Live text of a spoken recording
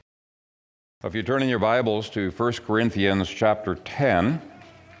If you turn in your Bibles to 1 Corinthians chapter 10,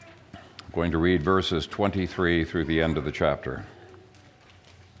 I'm going to read verses 23 through the end of the chapter.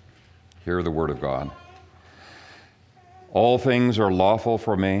 Hear the word of God. All things are lawful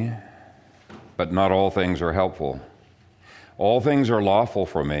for me, but not all things are helpful. All things are lawful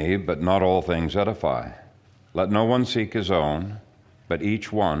for me, but not all things edify. Let no one seek his own, but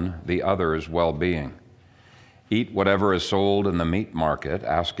each one the other's well-being. Eat whatever is sold in the meat market,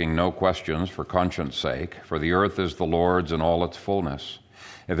 asking no questions for conscience sake, for the earth is the Lord's and all its fullness.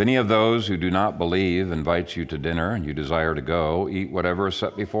 If any of those who do not believe invites you to dinner and you desire to go, eat whatever is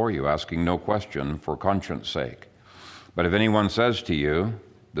set before you, asking no question for conscience sake. But if anyone says to you,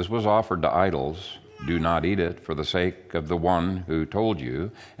 "This was offered to idols," do not eat it for the sake of the one who told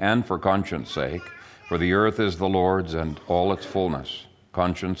you, and for conscience sake, for the earth is the Lord's and all its fullness.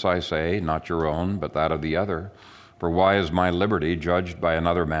 Conscience, I say, not your own, but that of the other. For why is my liberty judged by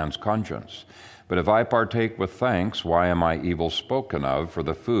another man's conscience? But if I partake with thanks, why am I evil spoken of for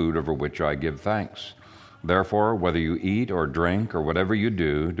the food over which I give thanks? Therefore, whether you eat or drink or whatever you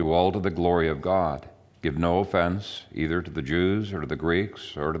do all to the glory of God. Give no offense either to the Jews or to the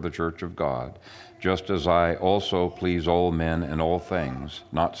Greeks or to the church of God, just as I also please all men in all things,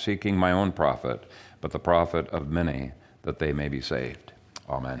 not seeking my own profit, but the profit of many, that they may be saved.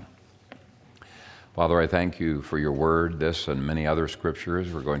 Amen. Father, I thank you for your word, this and many other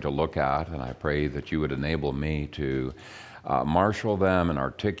scriptures we're going to look at, and I pray that you would enable me to marshal them and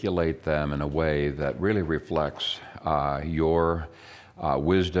articulate them in a way that really reflects your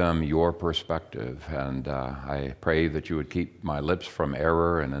wisdom, your perspective. And I pray that you would keep my lips from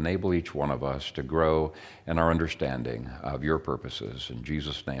error and enable each one of us to grow in our understanding of your purposes. In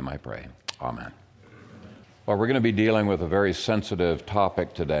Jesus' name I pray. Amen. Well, we're going to be dealing with a very sensitive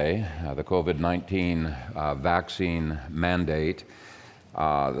topic today, the COVID-19 vaccine mandate.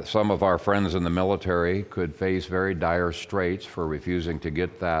 Some of our friends in the military could face very dire straits for refusing to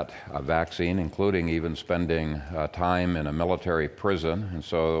get that vaccine, including even spending time in a military prison. And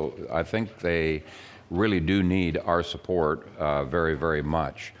so I think they really do need our support very, very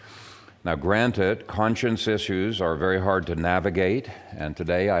much. Now, granted, conscience issues are very hard to navigate, and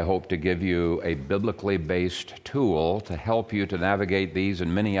today I hope to give you a biblically based tool to help you to navigate these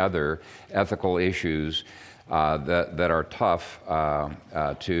and many other ethical issues that are tough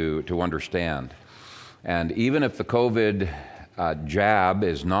to understand. And even if the COVID jab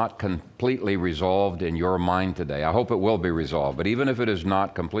is not completely resolved in your mind today, I hope it will be resolved, but even if it is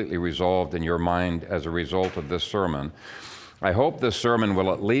not completely resolved in your mind as a result of this sermon, I hope this sermon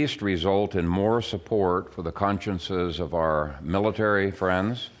will at least result in more support for the consciences of our military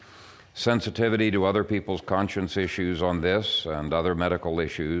friends, sensitivity to other people's conscience issues on this and other medical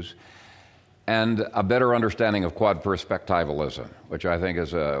issues, and a better understanding of quad perspectivalism, which I think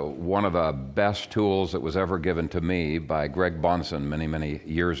is one of the best tools that was ever given to me by Greg Bonson many, many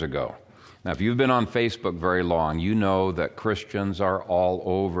years ago. Now, if you've been on Facebook very long, you know that Christians are all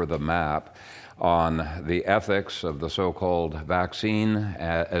over the map on the ethics of the so-called vaccine,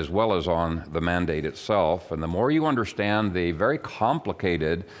 as well as on the mandate itself. And the more you understand the very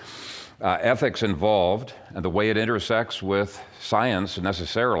complicated ethics involved and the way it intersects with science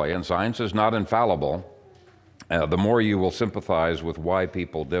necessarily, and science is not infallible, the more you will sympathize with why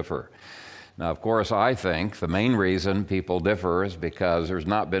people differ. Now, of course, I think the main reason people differ is because there's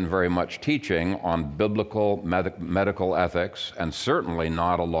not been very much teaching on biblical medical ethics, and certainly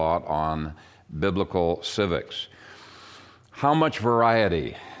not a lot on biblical civics. How much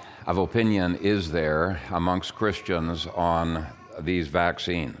variety of opinion is there amongst Christians on these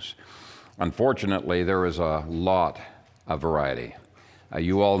vaccines? Unfortunately, there is a lot of variety.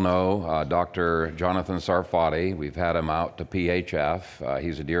 You all know Dr. Jonathan Sarfati. We've had him out to PHF.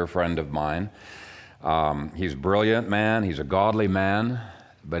 He's a dear friend of mine. He's a brilliant man. He's a godly man.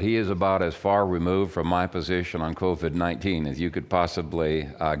 But he is about as far removed from my position on COVID-19 as you could possibly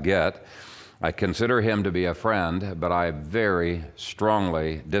get. I consider him to be a friend, but I very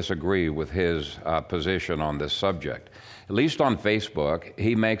strongly disagree with his position on this subject. At least on Facebook,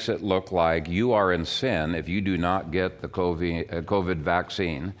 he makes it look like you are in sin if you do not get the COVID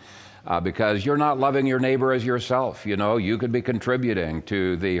vaccine because you're not loving your neighbor as yourself. You know, you could be contributing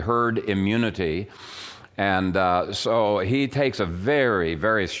to the herd immunity. And so he takes a very,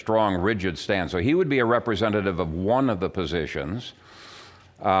 very strong, rigid stand. So he would be a representative of one of the positions.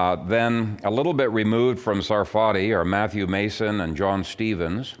 Then a little bit removed from Sarfati are Matthew Mason and John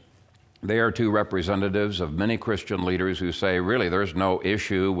Stevens. They are two representatives of many Christian leaders who say, really, there's no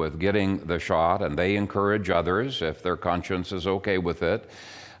issue with getting the shot, and they encourage others, if their conscience is okay with it,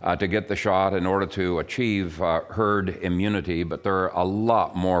 to get the shot in order to achieve herd immunity, but they're a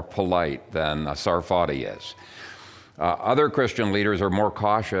lot more polite than Sarfati is. Other Christian leaders are more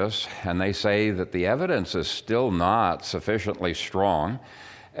cautious, and they say that the evidence is still not sufficiently strong,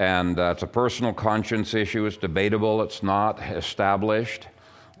 and it's a personal conscience issue. It's debatable. It's not established,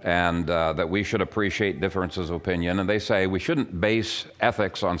 and that we should appreciate differences of opinion. And they say we shouldn't base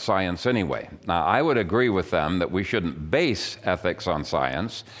ethics on science anyway. Now, I would agree with them that we shouldn't base ethics on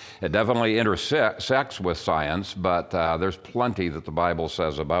science. It definitely intersects with science, but there's plenty that the Bible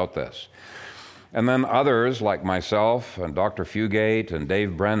says about this. And then others, like myself and Dr. Fugate and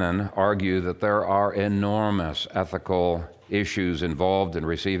Dave Brennan, argue that there are enormous ethical issues involved in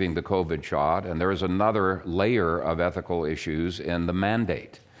receiving the COVID shot, and there is another layer of ethical issues in the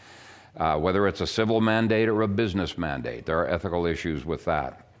mandate. Whether it's a civil mandate or a business mandate, there are ethical issues with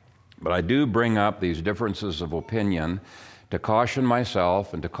that. But I do bring up these differences of opinion to caution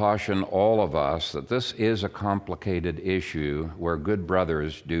myself and to caution all of us that this is a complicated issue where good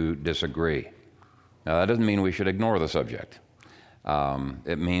brothers do disagree. Now, that doesn't mean we should ignore the subject.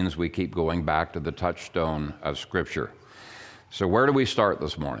 It means we keep going back to the touchstone of Scripture. So where do we start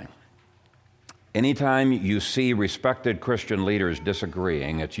this morning? Anytime you see respected Christian leaders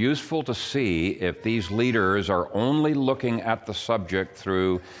disagreeing, it's useful to see if these leaders are only looking at the subject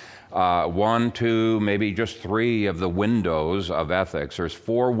through one, two, maybe just three of the windows of ethics. There's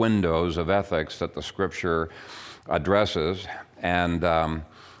 4 windows of ethics that the Scripture addresses, and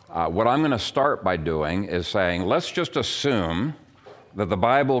what I'm going to start by doing is saying, let's just assume that the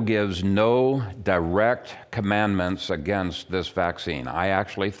Bible gives no direct commandments against this vaccine. I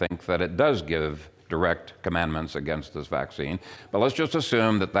actually think that it does give direct commandments against this vaccine, but let's just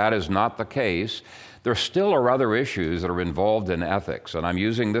assume that that is not the case. There still are other issues that are involved in ethics, and I'm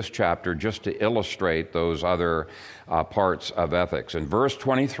using this chapter just to illustrate those other parts of ethics. In verse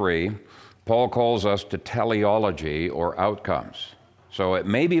 23, Paul calls us to teleology, or outcomes. So it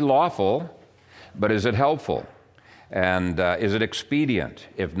may be lawful, but is it helpful? And is it expedient?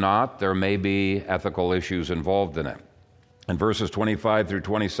 If not, there may be ethical issues involved in it. In verses 25 through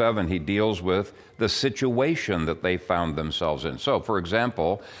 27, he deals with the situation that they found themselves in. So, for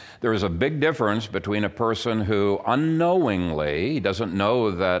example, there is a big difference between a person who unknowingly, he doesn't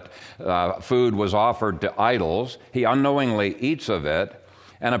know that food was offered to idols, he unknowingly eats of it,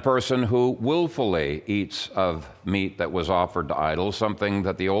 and a person who willfully eats of meat that was offered to idols, something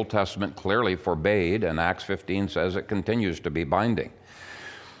that the Old Testament clearly forbade, and Acts 15 says it continues to be binding.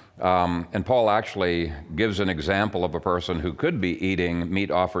 And Paul actually gives an example of a person who could be eating meat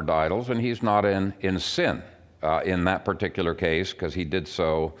offered to idols, and he's not in sin in that particular case, because he did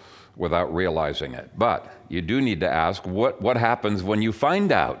so without realizing it. But you do need to ask, what happens when you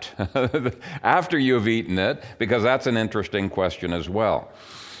find out after you've eaten it? Because that's an interesting question as well.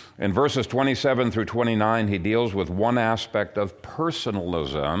 In verses 27 through 29, he deals with one aspect of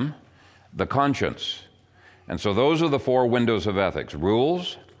personalism, the conscience. And so those are the 4 windows of ethics: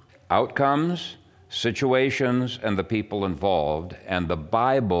 rules, outcomes, situations, and the people involved. And the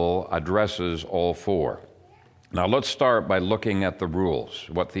Bible addresses all 4. Now let's start by looking at the rules,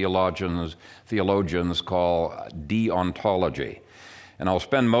 what theologians call deontology. And I'll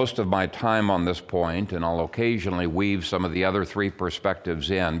spend most of my time on this point, and I'll occasionally weave some of the other 3 perspectives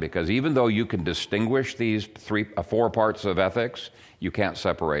in, because even though you can distinguish these 4 parts of ethics, you can't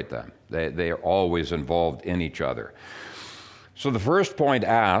separate them. They are always involved in each other. So the first point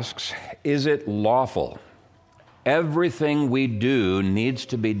asks, is it lawful? Everything we do needs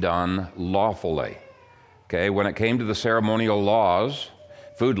to be done lawfully. Okay, when it came to the ceremonial laws,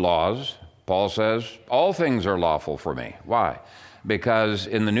 food laws, Paul says, all things are lawful for me. Why? Because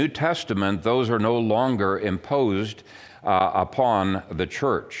in the New Testament, those are no longer imposed upon the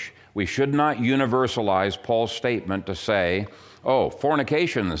church. We should not universalize Paul's statement to say, oh,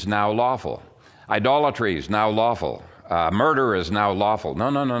 fornication is now lawful, idolatry is now lawful, murder is now lawful.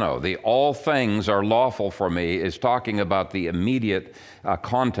 No. The all things are lawful for me is talking about the immediate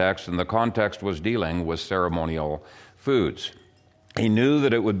context, and the context was dealing with ceremonial foods. He knew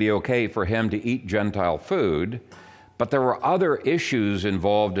that it would be okay for him to eat Gentile food, but there were other issues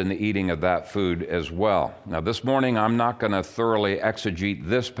involved in the eating of that food as well. Now, this morning, I'm not going to thoroughly exegete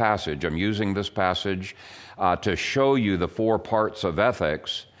this passage. I'm using this passage to show you the 4 parts of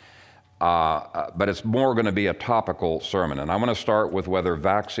ethics, but it's more going to be a topical sermon. And I'm going to start with whether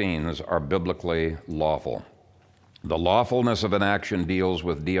vaccines are biblically lawful. The lawfulness of an action deals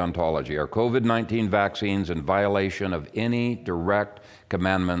with deontology. Are COVID-19 vaccines in violation of any direct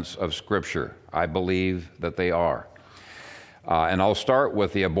commandments of Scripture? I believe that they are. And I'll start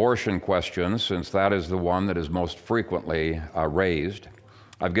with the abortion question, since that is the one that is most frequently raised.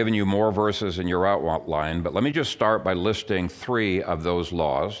 I've given you more verses in your outline, but let me just start by listing 3 of those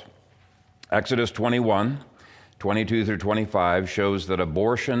laws. Exodus 21, 22 through 25 shows that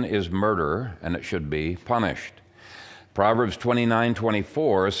abortion is murder and it should be punished. Proverbs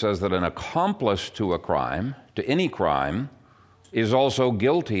 29:24 says that an accomplice to a crime, to any crime, is also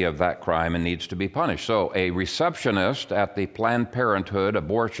guilty of that crime and needs to be punished. So a receptionist at the Planned Parenthood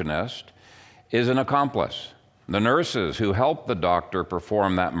abortionist is an accomplice. The nurses who help the doctor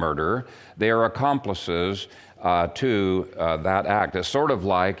perform that murder, they are accomplices to that act. It's sort of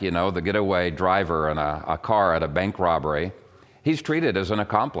like, the getaway driver in a car at a bank robbery. He's treated as an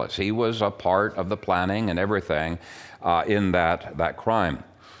accomplice. He was a part of the planning and everything in that crime.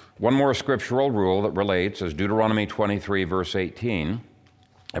 One more scriptural rule that relates is Deuteronomy 23, verse 18.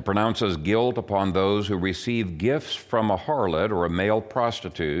 It pronounces guilt upon those who receive gifts from a harlot or a male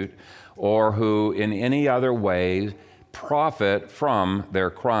prostitute, or who in any other way profit from their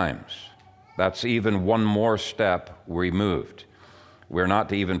crimes. That's even one more step removed. We're not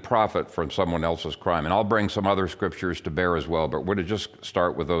to even profit from someone else's crime. And I'll bring some other scriptures to bear as well, but we're to just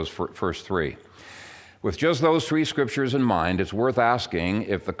start with those first 3. With just those 3 scriptures in mind, it's worth asking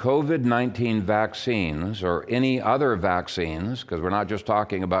if the COVID-19 vaccines or any other vaccines, because we're not just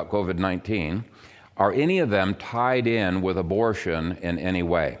talking about COVID-19, are any of them tied in with abortion in any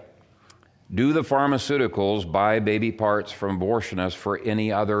way? Do the pharmaceuticals buy baby parts from abortionists for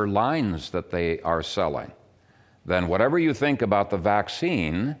any other lines that they are selling? Then whatever you think about the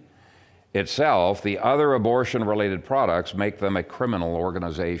vaccine itself, the other abortion-related products make them a criminal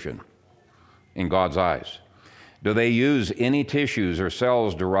organization in God's eyes. Do they use any tissues or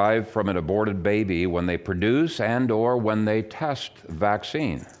cells derived from an aborted baby when they produce and or when they test the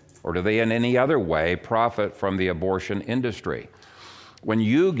vaccine? Or do they in any other way profit from the abortion industry? When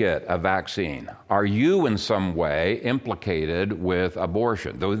you get a vaccine, are you in some way implicated with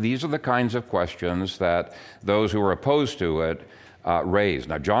abortion? These are the kinds of questions that those who are opposed to it raise.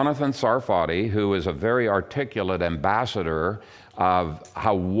 Now, Jonathan Sarfati, who is a very articulate ambassador of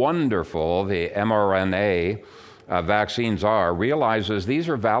how wonderful the mRNA vaccines are, realizes these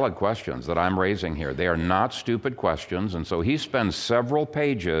are valid questions that I'm raising here. They are not stupid questions, and so he spends several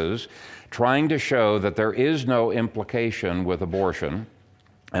pages trying to show that there is no implication with abortion,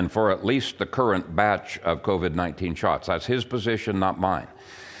 and for at least the current batch of COVID-19 shots. That's his position, not mine.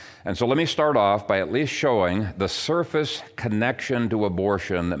 And so let me start off by at least showing the surface connection to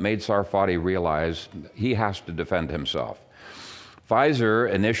abortion that made Sarfati realize he has to defend himself. Pfizer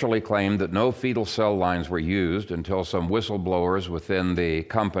initially claimed that no fetal cell lines were used until some whistleblowers within the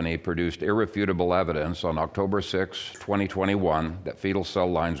company produced irrefutable evidence on October 6, 2021, that fetal cell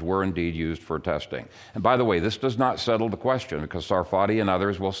lines were indeed used for testing. And by the way, this does not settle the question, because Sarfati and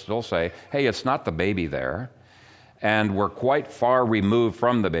others will still say, hey, it's not the baby there, and we're quite far removed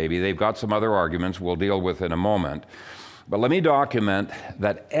from the baby. They've got some other arguments we'll deal with in a moment. But let me document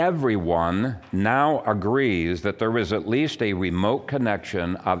that everyone now agrees that there is at least a remote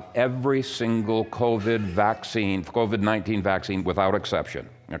connection of every single COVID-19 vaccine without exception,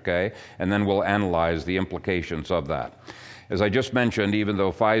 okay? And then we'll analyze the implications of that. As I just mentioned, even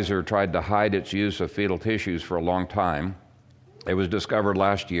though Pfizer tried to hide its use of fetal tissues for a long time, it was discovered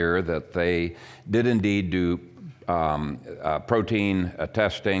last year that they did indeed do protein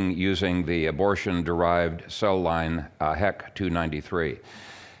testing using the abortion-derived cell line HEK293.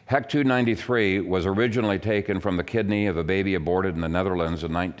 HEK293 was originally taken from the kidney of a baby aborted in the Netherlands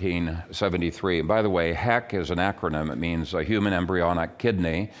in 1973. And by the way, HEK is an acronym. It means a human embryonic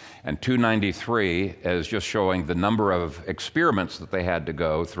kidney, and 293 is just showing the number of experiments that they had to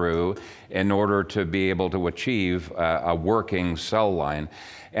go through in order to be able to achieve a working cell line.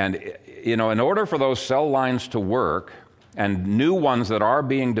 And in order for those cell lines to work, and new ones that are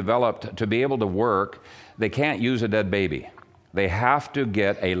being developed to be able to work, they can't use a dead baby. They have to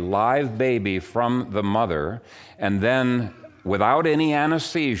get a live baby from the mother, and then without any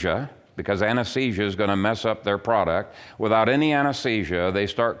anesthesia, because anesthesia is going to mess up their product, without any anesthesia, they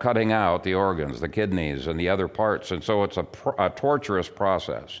start cutting out the organs, the kidneys, and the other parts, and so it's a torturous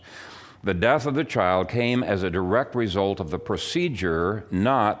process. The death of the child came as a direct result of the procedure,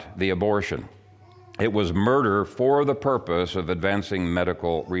 not the abortion. It was murder for the purpose of advancing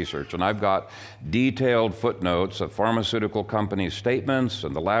medical research. And I've got detailed footnotes of pharmaceutical companies' statements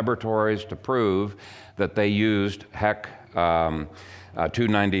and the laboratories to prove that they used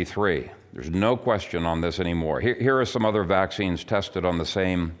HEK293. There's no question on this anymore. Here are some other vaccines tested on the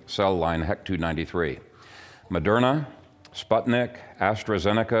same cell line, HEK293. Moderna, Sputnik,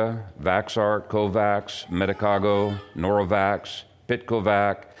 AstraZeneca, Vaxart, Covax, Medicago, Novavax,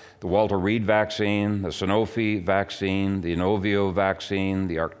 Pitcovac, the Walter Reed vaccine, the Sanofi vaccine, the Inovio vaccine,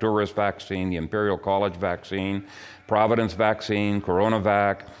 the Arcturus vaccine, the Imperial College vaccine, Providence vaccine,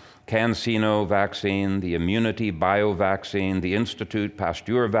 CoronaVac, CanSino vaccine, the Immunity Bio vaccine, the Institute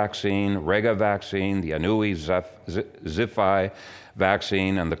Pasteur vaccine, Rega vaccine, the Anhui Zify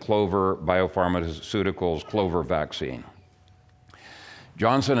vaccine, and the Clover Biopharmaceuticals Clover vaccine.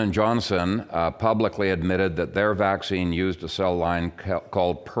 Johnson & Johnson publicly admitted that their vaccine used a cell line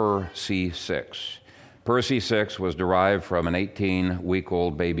called PER-C6. PER-C6 was derived from an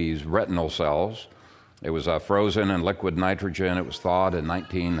 18-week-old baby's retinal cells. It was frozen in liquid nitrogen. It was thawed in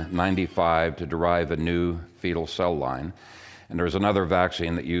 1995 to derive a new fetal cell line. And there's another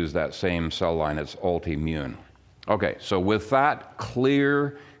vaccine that used that same cell line. It's Altimmune. Okay, so with that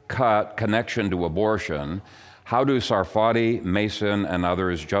clear-cut connection to abortion, how do Sarfati, Mason, and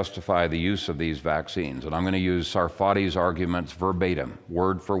others justify the use of these vaccines? And I'm going to use Sarfati's arguments verbatim,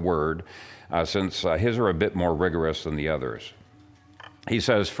 word for word, since his are a bit more rigorous than the others. He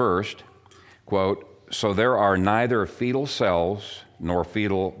says first, quote, "So there are neither fetal cells nor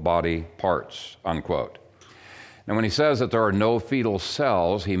fetal body parts," unquote. And when he says that there are no fetal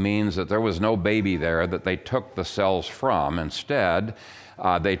cells, he means that there was no baby there that they took the cells from. Instead,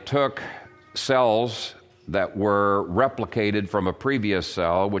 they took cells that were replicated from a previous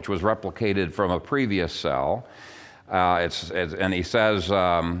cell, which was replicated from a previous cell. And he says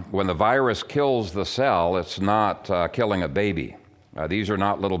when the virus kills the cell, it's not killing a baby. These are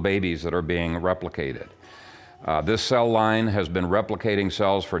not little babies that are being replicated. This cell line has been replicating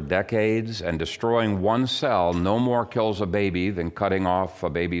cells for decades, and destroying one cell no more kills a baby than cutting off a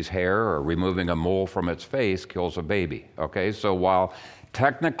baby's hair or removing a mole from its face kills a baby. Okay, so while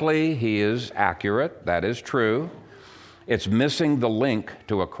technically he is accurate, that is true, it's missing the link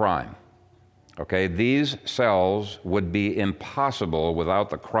to a crime. Okay, these cells would be impossible without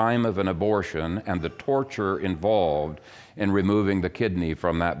the crime of an abortion and the torture involved in removing the kidney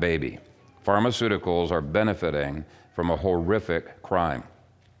from that baby. Pharmaceuticals are benefiting from a horrific crime.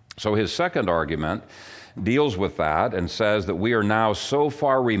 So his second argument deals with that and says that we are now so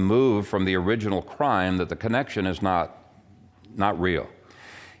far removed from the original crime that the connection is not real.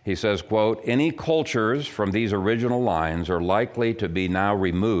 He says, quote, "Any cultures from these original lines are likely to be now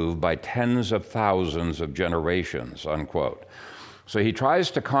removed by tens of thousands of generations," unquote. So he tries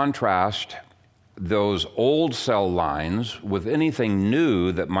to contrast those old cell lines with anything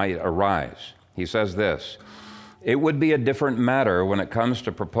new that might arise. He says this, "It would be a different matter when it comes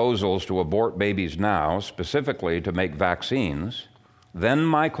to proposals to abort babies now, specifically to make vaccines. Then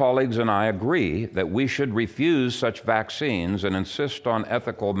my colleagues and I agree that we should refuse such vaccines and insist on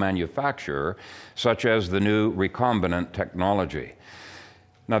ethical manufacture, such as the new recombinant technology."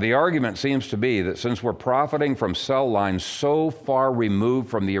 Now, the argument seems to be that since we're profiting from cell lines so far removed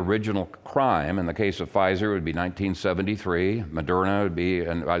from the original crime, in the case of Pfizer, it would be 1973, Moderna would be,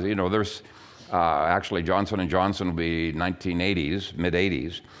 and there's actually Johnson & Johnson would be 1980s,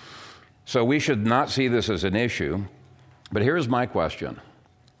 mid-80s. So we should not see this as an issue. But here's my question.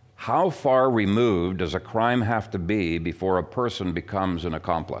 How far removed does a crime have to be before a person becomes an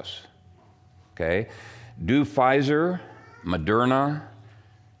accomplice? Okay? Do Pfizer, Moderna,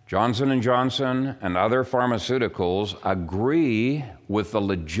 Johnson & Johnson, and other pharmaceuticals agree with the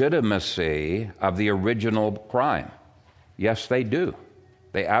legitimacy of the original crime? Yes, they do.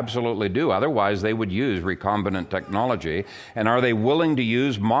 They absolutely do. Otherwise, they would use recombinant technology. And are they willing to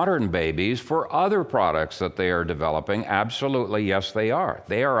use modern babies for other products that they are developing? Absolutely, yes, they are.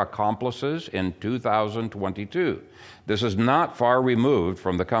 They are accomplices in 2022. This is not far removed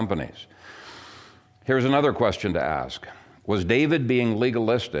from the companies. Here's another question to ask. Was David being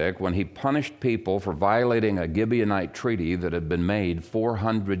legalistic when he punished people for violating a Gibeonite treaty that had been made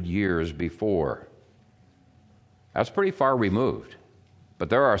 400 years before? That's pretty far removed. But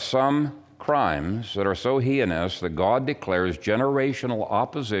there are some crimes that are so heinous that God declares generational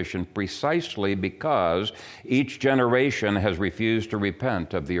opposition precisely because each generation has refused to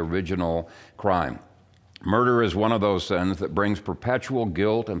repent of the original crime. Murder is one of those sins that brings perpetual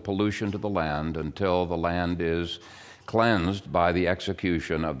guilt and pollution to the land until the land is cleansed by the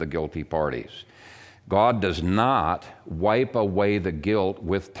execution of the guilty parties. God does not wipe away the guilt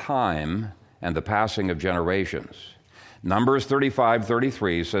with time and the passing of generations. Numbers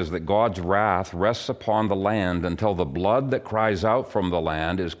 35:33 says that God's wrath rests upon the land until the blood that cries out from the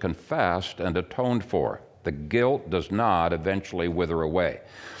land is confessed and atoned for. The guilt does not eventually wither away.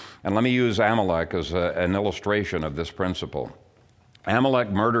 And let me use Amalek as an illustration of this principle. Amalek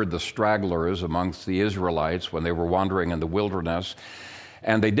murdered the stragglers amongst the Israelites when they were wandering in the wilderness,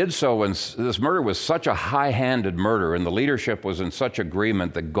 And they did so, and this murder was such a high-handed murder, and the leadership was in such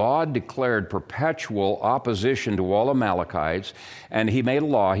agreement that God declared perpetual opposition to all Amalekites, and he made a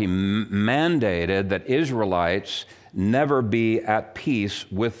law, he mandated that Israelites never be at peace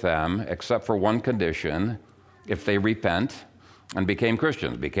with them, except for one condition: if they repent and became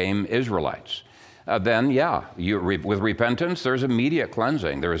Christians, became Israelites. With repentance, there's immediate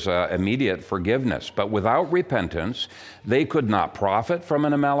cleansing. There's immediate forgiveness. But without repentance, they could not profit from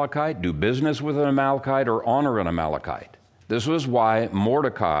an Amalekite, do business with an Amalekite, or honor an Amalekite. This was why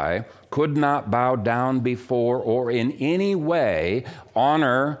Mordecai could not bow down before or in any way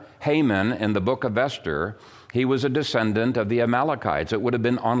honor Haman in the book of Esther. He was a descendant of the Amalekites. It would have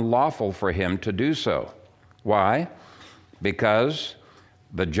been unlawful for him to do so. Why? Because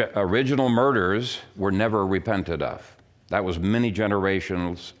the original murders were never repented of. That was many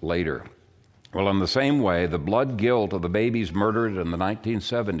generations later. Well, in the same way, the blood guilt of the babies murdered in the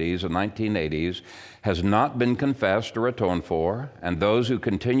 1970s and 1980s has not been confessed or atoned for, and those who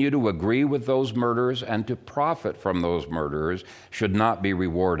continue to agree with those murders and to profit from those murders should not be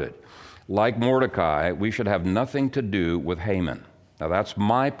rewarded. Like Mordecai, we should have nothing to do with Haman. Now, that's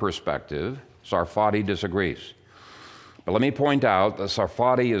my perspective. Sarfati disagrees. But let me point out that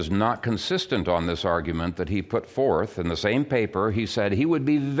Sarfati is not consistent on this argument that he put forth. In the same paper, he said he would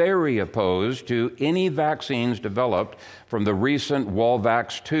be very opposed to any vaccines developed from the recent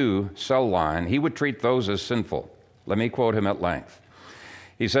Walvax 2 cell line. He would treat those as sinful. Let me quote him at length.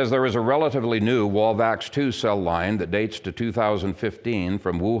 He says there is a relatively new Walvax 2 cell line that dates to 2015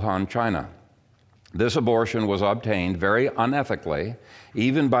 from Wuhan, China. This abortion was obtained very unethically,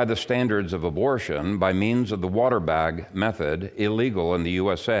 even by the standards of abortion, by means of the water bag method, illegal in the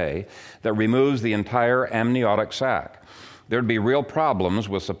USA, that removes the entire amniotic sac. There'd be real problems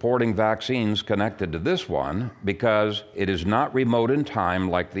with supporting vaccines connected to this one because it is not remote in time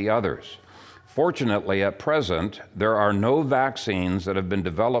like the others. Fortunately, at present, there are no vaccines that have been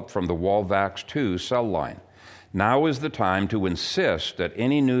developed from the Walvax 2 cell line. Now is the time to insist that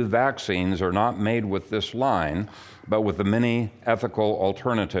any new vaccines are not made with this line, but with the many ethical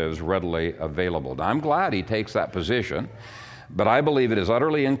alternatives readily available. Now, I'm glad he takes that position, but I believe it is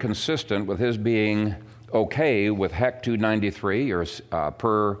utterly inconsistent with his being okay with HEC 293 or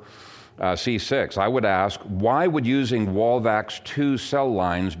per C6. I would ask, why would using Walvax 2 cell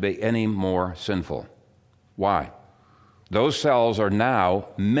lines be any more sinful? Why? Those cells are now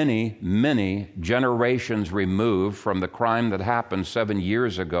many, many generations removed from the crime that happened 7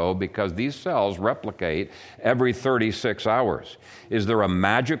 years ago because these cells replicate every 36 hours. Is there a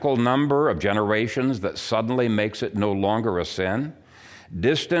magical number of generations that suddenly makes it no longer a sin?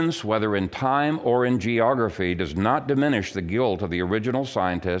 Distance, whether in time or in geography, does not diminish the guilt of the original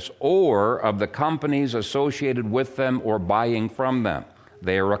scientists or of the companies associated with them or buying from them.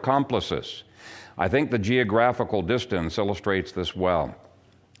 They are accomplices. I think the geographical distance illustrates this well.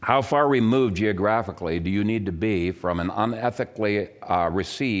 How far removed geographically do you need to be from an unethically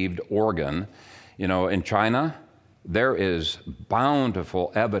received organ? You know, in China, there is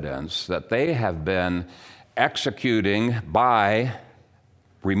bountiful evidence that they have been executing by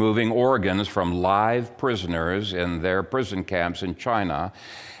removing organs from live prisoners in their prison camps in China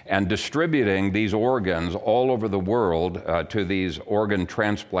and distributing these organs all over the world to these organ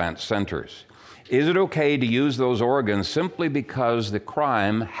transplant centers. Is it okay to use those organs simply because the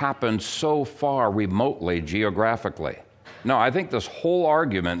crime happened so far remotely geographically? No, I think this whole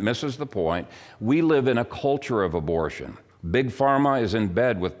argument misses the point. We live in a culture of abortion. Big Pharma is in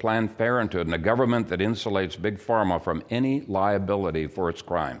bed with Planned Parenthood and a government that insulates Big Pharma from any liability for its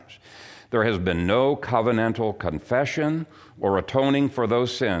crimes. There has been no covenantal confession or atoning for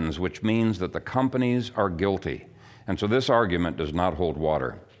those sins, which means that the companies are guilty. And so this argument does not hold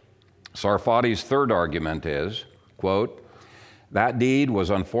water. Sarfati's third argument is, quote, that deed was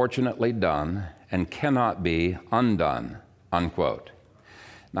unfortunately done and cannot be undone, unquote.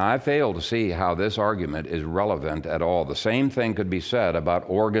 Now, I fail to see how this argument is relevant at all. The same thing could be said about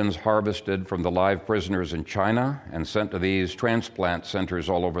organs harvested from the live prisoners in China and sent to these transplant centers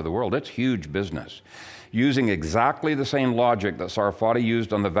all over the world. It's huge business. Using exactly the same logic that Sarfati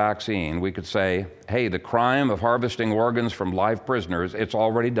used on the vaccine, we could say, hey, the crime of harvesting organs from live prisoners, it's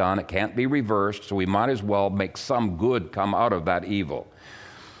already done. It can't be reversed, so we might as well make some good come out of that evil.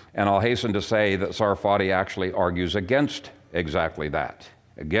 And I'll hasten to say that Sarfati actually argues against exactly that,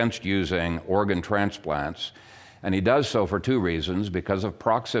 against using organ transplants. And he does so for two reasons, because of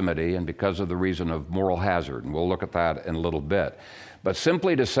proximity and because of the reason of moral hazard. And we'll look at that in a little bit. But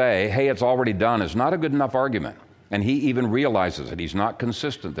simply to say, hey, it's already done is not a good enough argument. And he even realizes it. He's not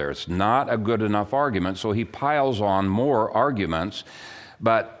consistent there. It's not a good enough argument. So he piles on more arguments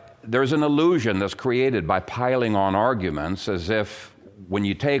But there's an illusion that's created by piling on arguments as if when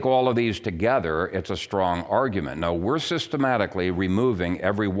you take all of these together, it's a strong argument. No, we're systematically removing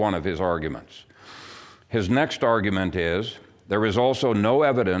every one of his arguments. His next argument is, there is also no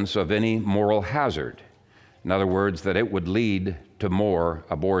evidence of any moral hazard. In other words, that it would lead to more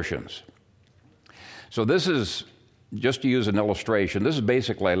abortions. So this is, just to use an illustration, this is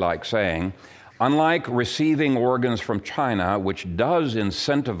basically like saying, unlike receiving organs from China, which does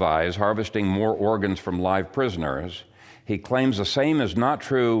incentivize harvesting more organs from live prisoners, he claims the same is not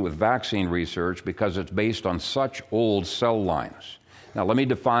true with vaccine research because it's based on such old cell lines. Now, let me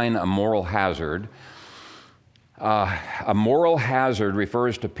define a moral hazard. A moral hazard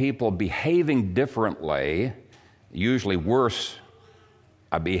refers to people behaving differently, usually worse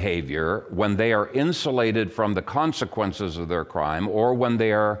behavior, when they are insulated from the consequences of their crime or when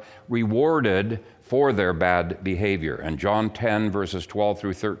they are rewarded for their bad behavior. And John 10, verses 12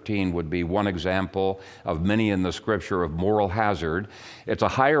 through 13 would be one example of many in the Scripture of moral hazard. It's a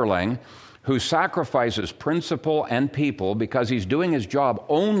hireling who sacrifices principle and people because he's doing his job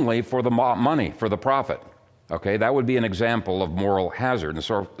only for the money, for the profit. Okay, that would be an example of moral hazard. And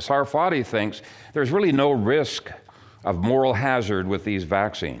so Sarfati thinks there's really no risk of moral hazard with these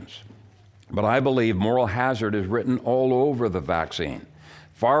vaccines. But I believe moral hazard is written all over the vaccine.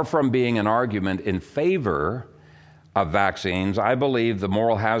 Far from being an argument in favor of vaccines, I believe the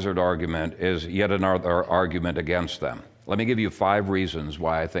moral hazard argument is yet another argument against them. Let me give you 5 reasons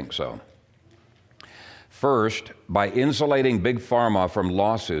why I think so. First, by insulating Big Pharma from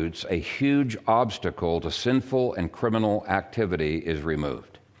lawsuits, a huge obstacle to sinful and criminal activity is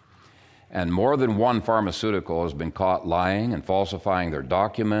removed. And more than one pharmaceutical has been caught lying and falsifying their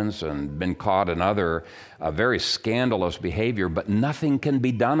documents and been caught in other very scandalous behavior, but nothing can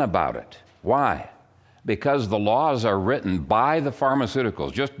be done about it. Why? Because the laws are written by the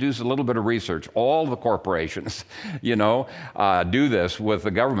pharmaceuticals. Just do a little bit of research. All the corporations, do this with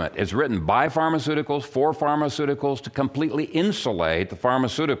the government. It's written by pharmaceuticals, for pharmaceuticals, to completely insulate the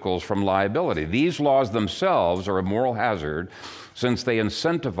pharmaceuticals from liability. These laws themselves are a moral hazard since they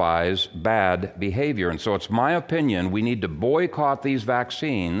incentivize bad behavior. And so it's my opinion we need to boycott these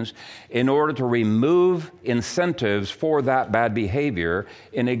vaccines in order to remove incentives for that bad behavior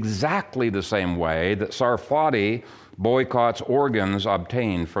in exactly the same way that Sarfati boycotts organs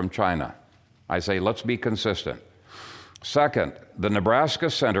obtained from China. I say, let's be consistent. Second, the Nebraska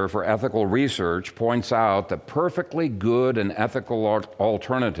Center for Ethical Research points out that perfectly good and ethical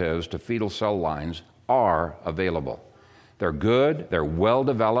alternatives to fetal cell lines are available. They're good, they're well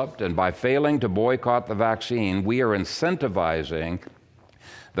developed, and by failing to boycott the vaccine, we are incentivizing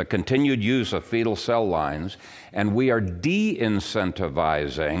the continued use of fetal cell lines, and we are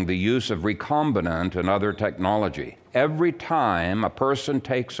de-incentivizing the use of recombinant and other technology. Every time a person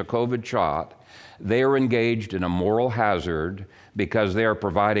takes a COVID shot, they are engaged in a moral hazard because they are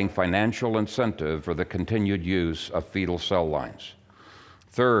providing financial incentive for the continued use of fetal cell lines.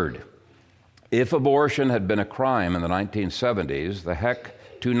 Third, if abortion had been a crime in the 1970s, the HEC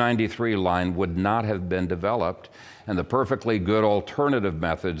 293 line would not have been developed, and the perfectly good alternative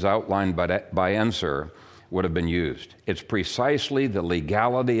methods outlined by NSER would have been used. It's precisely the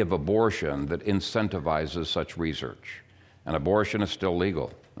legality of abortion that incentivizes such research, and abortion is still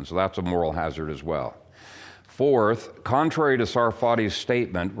legal, and so that's a moral hazard as well. Fourth, contrary to Sarfati's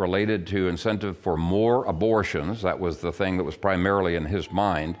statement related to incentive for more abortions, that was the thing that was primarily in his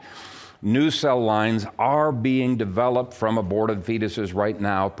mind, new cell lines are being developed from aborted fetuses right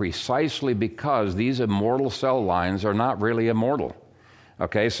now precisely because these immortal cell lines are not really immortal.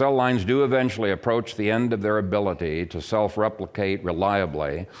 Okay, cell lines do eventually approach the end of their ability to self-replicate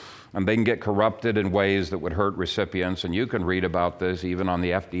reliably, and they can get corrupted in ways that would hurt recipients, and you can read about this even on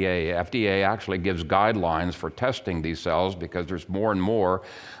the FDA. FDA actually gives guidelines for testing these cells because there's more and more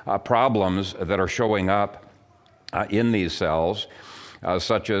problems that are showing up in these cells.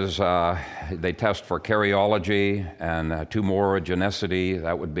 Such as they test for karyotypology and tumorigenicity,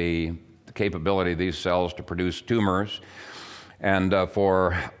 that would be the capability of these cells to produce tumors, and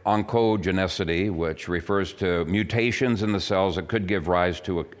for oncogenicity, which refers to mutations in the cells that could give rise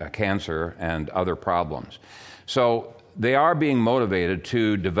to a cancer and other problems. So they are being motivated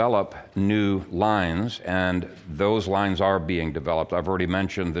to develop new lines, and those lines are being developed. I've already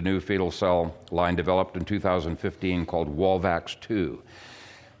mentioned the new fetal cell line developed in 2015 called Walvax-2.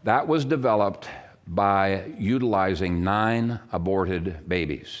 That was developed by utilizing 9 aborted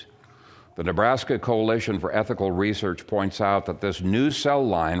babies. The Nebraska Coalition for Ethical Research points out that this new cell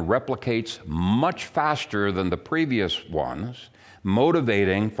line replicates much faster than the previous ones,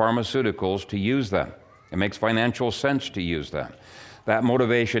 motivating pharmaceuticals to use them. It makes financial sense to use them. That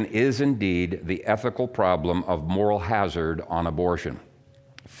motivation is indeed the ethical problem of moral hazard on abortion.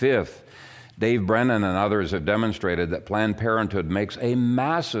 Fifth, Dave Brennan and others have demonstrated that Planned Parenthood makes a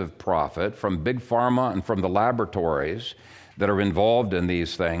massive profit from big pharma and from the laboratories that are involved in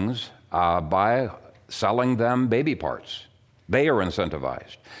these things by selling them baby parts. They are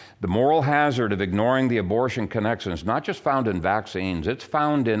incentivized. The moral hazard of ignoring the abortion connection is not just found in vaccines, it's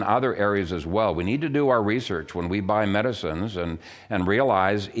found in other areas as well. We need to do our research when we buy medicines and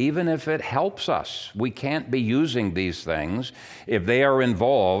realize even if it helps us, we can't be using these things if they are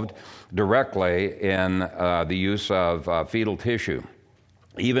involved directly in the use of fetal tissue.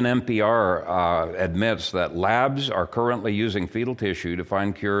 Even NPR admits that labs are currently using fetal tissue to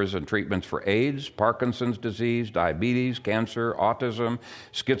find cures and treatments for AIDS, Parkinson's disease, diabetes, cancer, autism,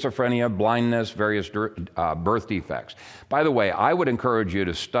 schizophrenia, blindness, various birth defects. By the way, I would encourage you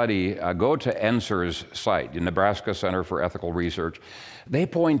to study, go to NSER's site, the Nebraska Center for Ethical Research. They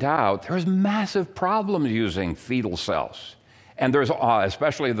point out there's massive problems using fetal cells. And there's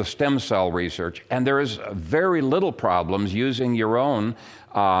especially the stem cell research, and there is very little problems using your own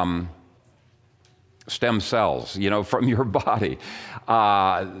stem cells, from your body.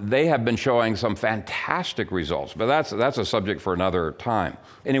 They have been showing some fantastic results, but that's a subject for another time.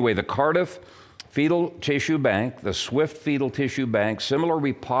 Anyway, the Cardiff Fetal Tissue Bank, the Swift Fetal Tissue Bank, similar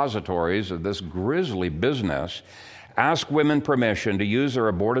repositories of this grisly business, ask women permission to use their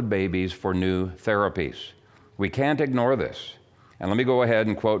aborted babies for new therapies. We can't ignore this. And let me go ahead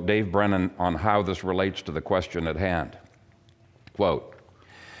and quote Dave Brennan on how this relates to the question at hand. Quote,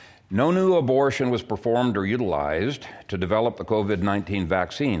 "No new abortion was performed or utilized to develop the COVID-19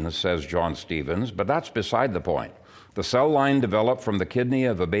 vaccine," says John Stevens, but that's beside the point. The cell line developed from the kidney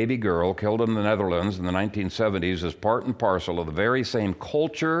of a baby girl killed in the Netherlands in the 1970s is part and parcel of the very same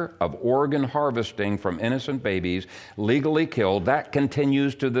culture of organ harvesting from innocent babies legally killed that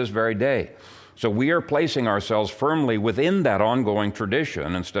continues to this very day. So we are placing ourselves firmly within that ongoing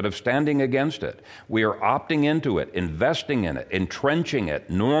tradition instead of standing against it. We are opting into it, investing in it, entrenching it,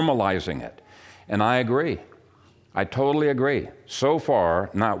 normalizing it. And I agree. I totally agree. So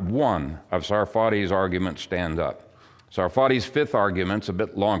far, not one of Sarfati's arguments stands up. Sarfati's fifth argument's a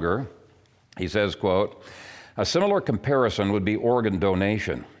bit longer. He says, quote, "A similar comparison would be organ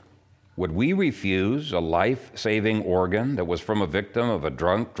donation. Would we refuse a life-saving organ that was from a victim of a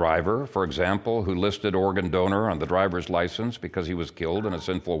drunk driver, for example, who listed organ donor on the driver's license because he was killed in a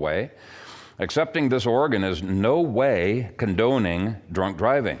sinful way? Accepting this organ is no way condoning drunk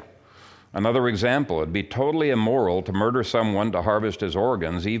driving. Another example, it'd be totally immoral to murder someone to harvest his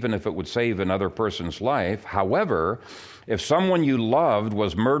organs, even if it would save another person's life. However, if someone you loved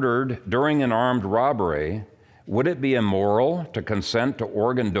was murdered during an armed robbery, would it be immoral to consent to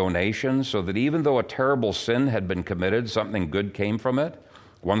organ donation so that even though a terrible sin had been committed, something good came from it?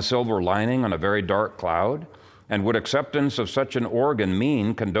 One silver lining on a very dark cloud? And would acceptance of such an organ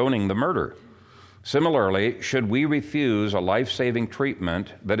mean condoning the murder? Similarly, should we refuse a life-saving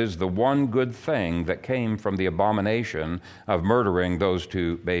treatment that is the one good thing that came from the abomination of murdering those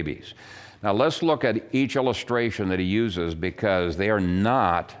two babies?" Now let's look at each illustration that he uses because they are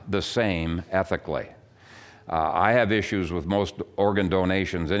not the same ethically. I have issues with most organ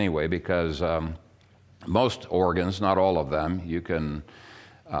donations anyway because most organs, not all of them, you can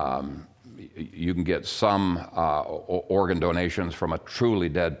get some organ donations from a truly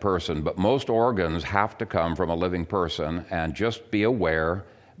dead person, but most organs have to come from a living person. And just be aware,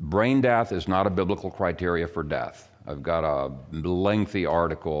 brain death is not a biblical criteria for death. I've got a lengthy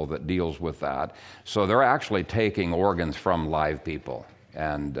article that deals with that. So they're actually taking organs from live people.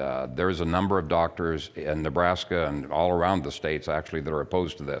 And there's a number of doctors in Nebraska and all around the states actually that are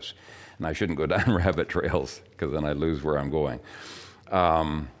opposed to this. And I shouldn't go down rabbit trails because then I lose where I'm going.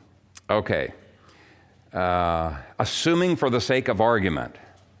 Okay. Assuming for the sake of argument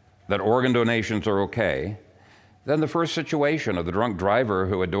that organ donations are okay, then the first situation of the drunk driver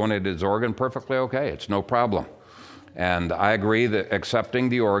who had donated his organ, perfectly okay. It's no problem. And I agree that accepting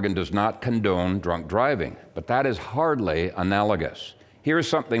the organ does not condone drunk driving, but that is hardly analogous. Here's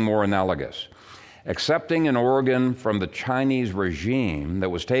something more analogous. Accepting an organ from the Chinese regime that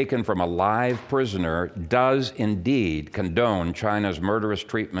was taken from a live prisoner does indeed condone China's murderous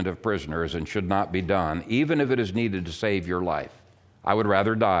treatment of prisoners and should not be done, even if it is needed to save your life. I would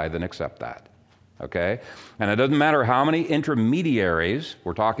rather die than accept that. Okay? And it doesn't matter how many intermediaries,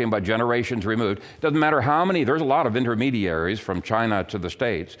 we're talking about generations removed, it doesn't matter how many, there's a lot of intermediaries from China to the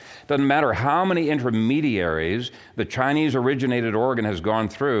States, it doesn't matter how many intermediaries the Chinese originated organ has gone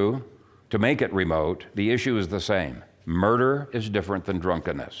through to make it remote, the issue is the same. Murder is different than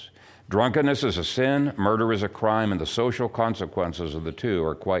drunkenness. Drunkenness is a sin, murder is a crime, and the social consequences of the two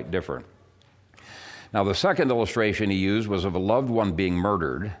are quite different. Now, the second illustration he used was of a loved one being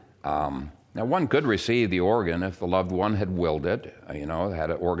murdered. Now, one could receive the organ if the loved one had willed it,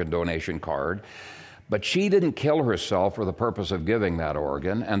 had an organ donation card. But she didn't kill herself for the purpose of giving that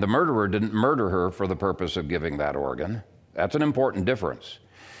organ, and the murderer didn't murder her for the purpose of giving that organ. That's an important difference.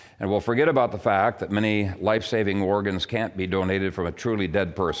 And we'll forget about the fact that many life-saving organs can't be donated from a truly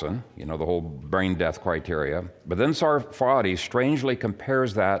dead person, the whole brain death criteria. But then Sarfati strangely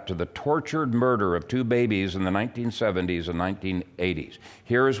compares that to the tortured murder of two babies in the 1970s and 1980s.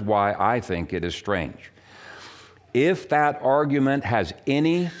 Here's why I think it is strange. If that argument has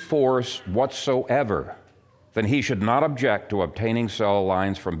any force whatsoever, then he should not object to obtaining cell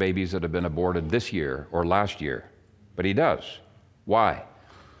lines from babies that have been aborted this year or last year. But he does. Why?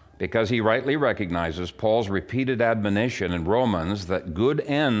 Because he rightly recognizes Paul's repeated admonition in Romans that good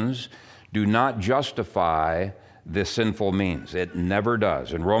ends do not justify the sinful means. It never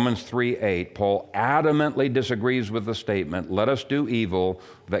does. In Romans 3:8, Paul adamantly disagrees with the statement, "Let us do evil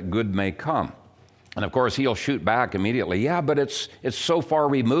that good may come." And of course, he'll shoot back immediately, "Yeah, but it's so far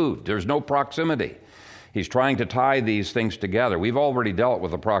removed. There's no proximity." He's trying to tie these things together. We've already dealt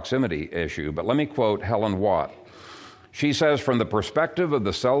with the proximity issue, but let me quote Helen Watt. She says, "From the perspective of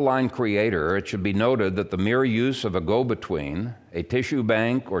the cell line creator, it should be noted that the mere use of a go-between, a tissue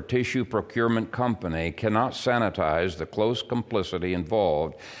bank or tissue procurement company, cannot sanitize the close complicity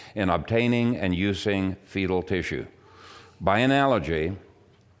involved in obtaining and using fetal tissue. By analogy,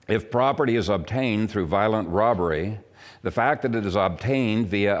 if property is obtained through violent robbery, the fact that it is obtained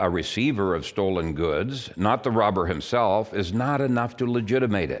via a receiver of stolen goods, not the robber himself, is not enough to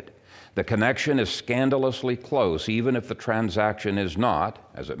legitimate it. The connection is scandalously close, even if the transaction is not,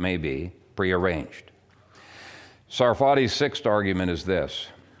 as it may be, prearranged." Sarfati's sixth argument is this: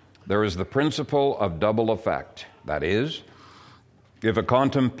 there is the principle of double effect. That is, if a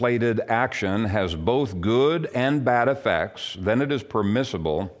contemplated action has both good and bad effects, then it is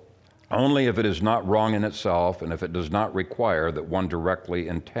permissible only if it is not wrong in itself and if it does not require that one directly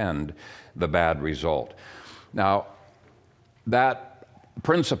intend the bad result. Now, that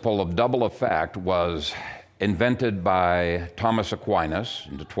principle of double effect was invented by Thomas Aquinas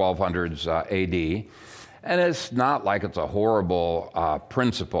in the 1200s AD, and it's not like it's a horrible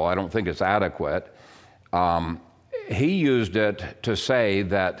principle. I don't think it's adequate. He used it to say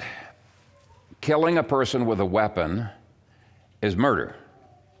that killing a person with a weapon is murder.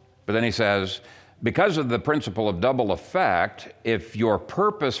 But then he says, because of the principle of double effect, if your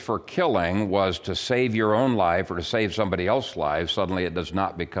purpose for killing was to save your own life or to save somebody else's life, suddenly it does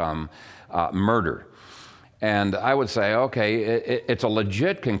not become murder. And I would say, okay, it's a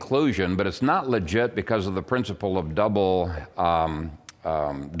legit conclusion, but it's not legit because of the principle of double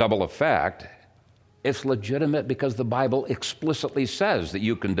effect. It's legitimate because the Bible explicitly says that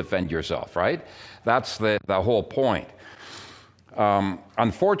you can defend yourself, right? That's the whole point.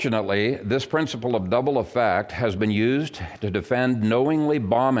 Unfortunately, this principle of double effect has been used to defend knowingly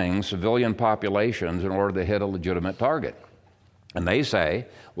bombing civilian populations in order to hit a legitimate target. And they say,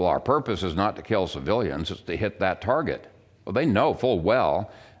 well, our purpose is not to kill civilians, it's to hit that target. Well, they know full well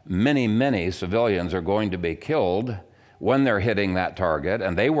many, many civilians are going to be killed when they're hitting that target,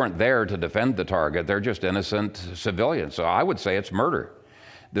 and they weren't there to defend the target, they're just innocent civilians. So I would say it's murder.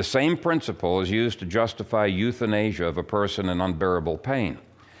 The same principle is used to justify euthanasia of a person in unbearable pain.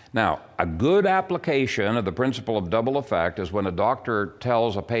 Now, a good application of the principle of double effect is when a doctor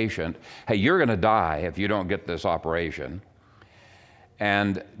tells a patient, hey, you're going to die if you don't get this operation.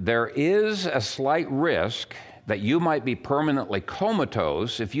 And there is a slight risk that you might be permanently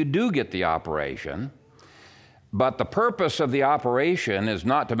comatose if you do get the operation. But the purpose of the operation is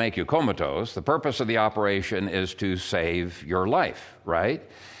not to make you comatose. The purpose of the operation is to save your life, right?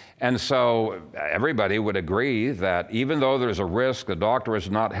 And so everybody would agree that even though there's a risk, the doctor is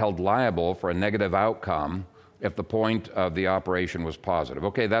not held liable for a negative outcome if the point of the operation was positive.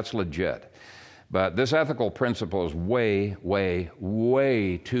 Okay, that's legit. But this ethical principle is way, way,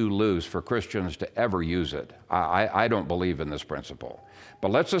 way too loose for Christians to ever use it. I don't believe in this principle.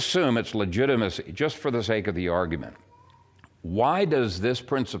 But let's assume its legitimacy just for the sake of the argument. Why does this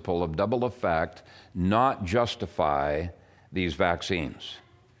principle of double effect not justify these vaccines?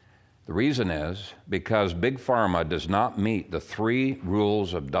 The reason is because Big Pharma does not meet the 3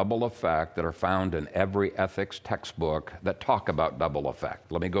 rules of double effect that are found in every ethics textbook that talk about double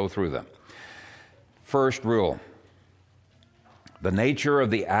effect. Let me go through them. First rule, the nature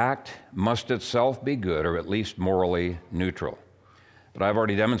of the act must itself be good or at least morally neutral. But I've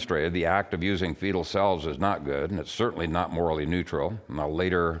already demonstrated the act of using fetal cells is not good, and it's certainly not morally neutral. And I'll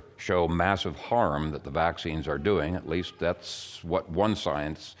later show massive harm that the vaccines are doing. At least that's what one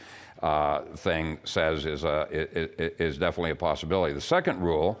science thing says is definitely a possibility. The second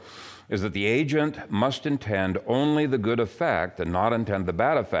rule is that the agent must intend only the good effect and not intend the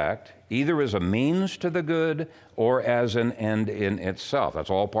bad effect, either as a means to the good or as an end in itself. That's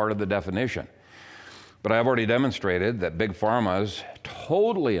all part of the definition. But I've already demonstrated that Big Pharma is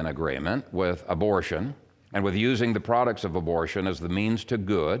totally in agreement with abortion and with using the products of abortion as the means to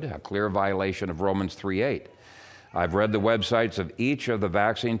good, a clear violation of Romans 3:8. I've read the websites of each of the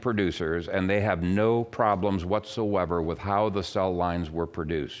vaccine producers, and they have no problems whatsoever with how the cell lines were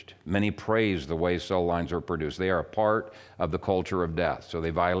produced. Many praise the way cell lines are produced. They are a part of the culture of death, so they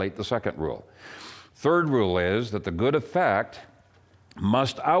violate the second rule. Third rule is that the good effect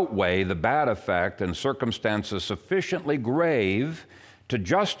must outweigh the bad effect in circumstances sufficiently grave to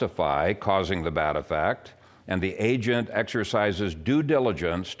justify causing the bad effect, and the agent exercises due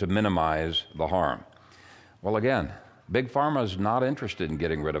diligence to minimize the harm. Well, again, Big Pharma is not interested in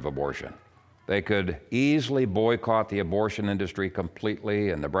getting rid of abortion. They could easily boycott the abortion industry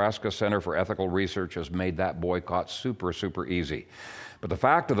completely, and Nebraska Center for Ethical Research has made that boycott super, super easy. But the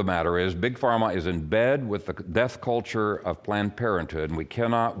fact of the matter is, Big Pharma is in bed with the death culture of Planned Parenthood, and we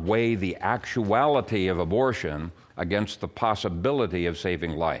cannot weigh the actuality of abortion against the possibility of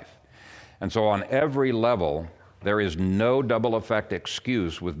saving life. And so on every level, there is no double effect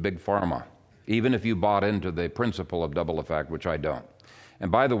excuse with Big Pharma, even if you bought into the principle of double effect, which I don't.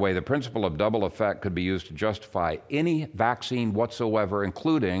 And by the way, the principle of double effect could be used to justify any vaccine whatsoever,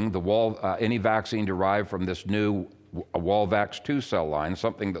 including any vaccine derived from this new Walvax 2 cell line,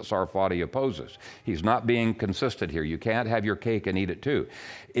 something that Sarfati opposes. He's not being consistent here. You can't have your cake and eat it too.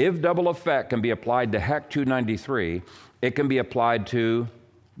 If double effect can be applied to HEC 293, it can be applied to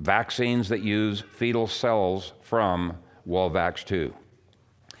vaccines that use fetal cells from Walvax 2.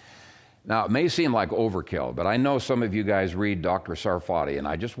 Now, it may seem like overkill, but I know some of you guys read Dr. Sarfati, and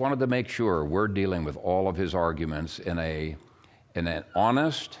I just wanted to make sure we're dealing with all of his arguments in an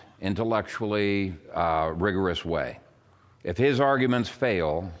honest, intellectually rigorous way. If his arguments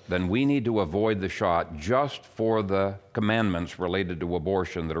fail, then we need to avoid the shot just for the commandments related to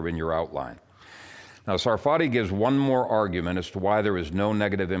abortion that are in your outline. Now, Sarfati gives one more argument as to why there is no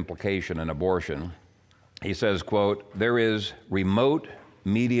negative implication in abortion. He says, quote, "There is remote,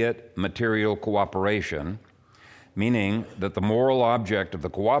 immediate material cooperation, meaning that the moral object of the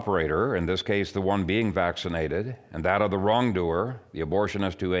cooperator, in this case the one being vaccinated, and that of the wrongdoer, the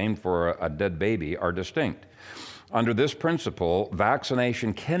abortionist who aimed for a dead baby, are distinct. Under this principle,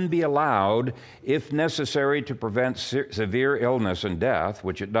 vaccination can be allowed if necessary to prevent severe illness and death,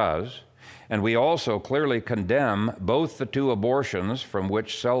 which it does, and we also clearly condemn both the two abortions from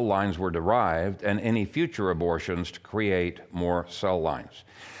which cell lines were derived and any future abortions to create more cell lines."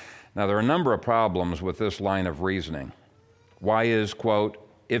 Now, there are a number of problems with this line of reasoning. Why is, quote,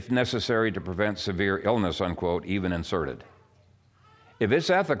 "if necessary to prevent severe illness," unquote, even inserted? If it's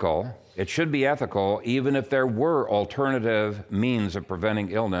ethical, it should be ethical even if there were alternative means of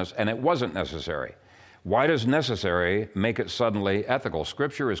preventing illness and it wasn't necessary. Why does necessary make it suddenly ethical?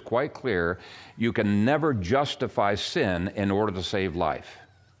 Scripture is quite clear. You can never justify sin in order to save life.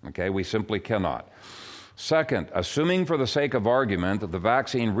 Okay, we simply cannot. Second, assuming for the sake of argument that the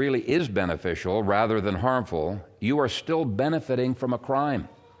vaccine really is beneficial rather than harmful, you are still benefiting from a crime.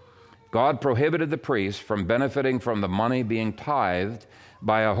 God prohibited the priest from benefiting from the money being tithed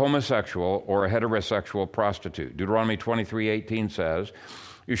by a homosexual or a heterosexual prostitute. Deuteronomy 23:18 says,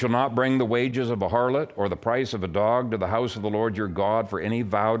 "You shall not bring the wages of a harlot or the price of a dog to the house of the Lord your God for any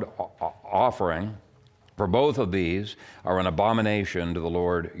vowed offering, for both of these are an abomination to the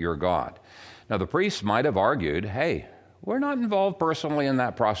Lord your God." Now, the priests might have argued, hey, we're not involved personally in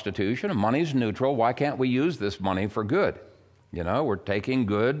that prostitution, and money's neutral. Why can't we use this money for good? You know, we're taking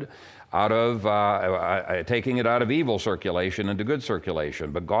good out of taking it out of evil circulation into good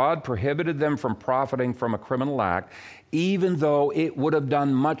circulation. But God prohibited them from profiting from a criminal act, even though it would have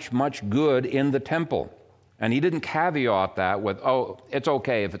done much, much good in the temple. And he didn't caveat that with, oh, it's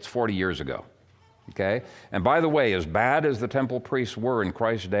okay if it's 40 years ago. Okay? And by the way, as bad as the temple priests were in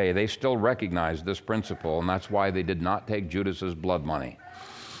Christ's day, they still recognized this principle, and that's why they did not take Judas's blood money.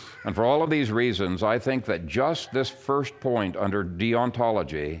 And for all of these reasons, I think that just this first point under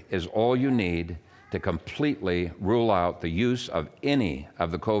deontology is all you need to completely rule out the use of any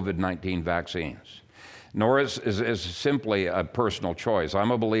of the COVID-19 vaccines. Nor is simply a personal choice.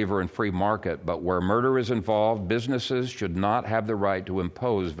 I'm a believer in free market, but where murder is involved, businesses should not have the right to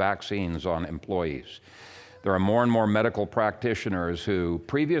impose vaccines on employees. There are more and more medical practitioners who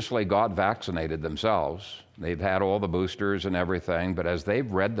previously got vaccinated themselves. They've had all the boosters and everything, but as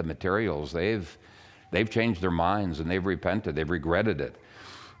they've read the materials, they've changed their minds and they've repented, they've regretted it.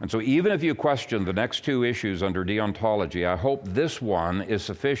 And so even if you question the next two issues under deontology, I hope this one is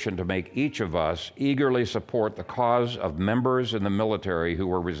sufficient to make each of us eagerly support the cause of members in the military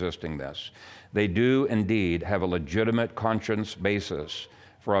who are resisting this. They do indeed have a legitimate conscience basis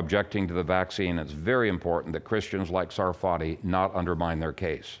for objecting to the vaccine. It's very important that Christians like Sarfati not undermine their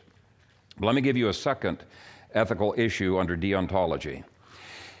case. But let me give you a second ethical issue under deontology.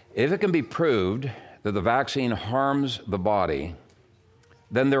 If it can be proved that the vaccine harms the body,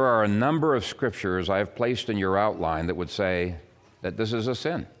 then there are a number of scriptures I have placed in your outline that would say that this is a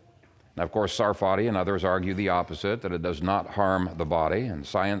sin. Now, of course, Sarfati and others argue the opposite, that it does not harm the body, and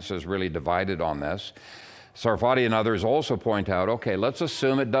science is really divided on this. Sarfati and others also point out, okay, let's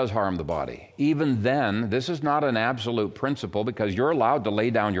assume it does harm the body. Even then, this is not an absolute principle because you're allowed to lay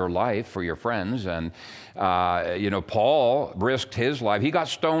down your life for your friends. And, Paul risked his life. He got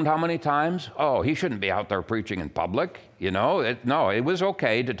stoned how many times? Oh, he shouldn't be out there preaching in public. It was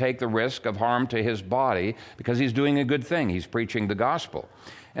okay to take the risk of harm to his body because he's doing a good thing. He's preaching the gospel.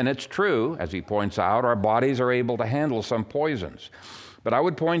 And it's true, as he points out, our bodies are able to handle some poisons. But I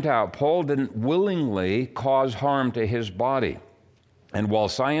would point out, Paul didn't willingly cause harm to his body. And while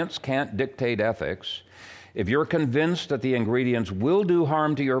science can't dictate ethics, if you're convinced that the ingredients will do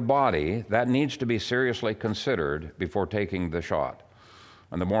harm to your body, that needs to be seriously considered before taking the shot.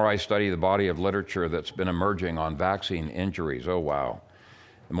 And the more I study the body of literature that's been emerging on vaccine injuries, oh wow,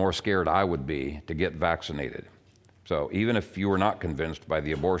 the more scared I would be to get vaccinated. So even if you were not convinced by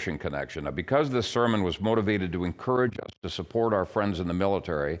the abortion connection, now because this sermon was motivated to encourage us to support our friends in the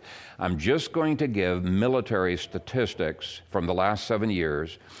military, I'm just going to give military statistics from the last 7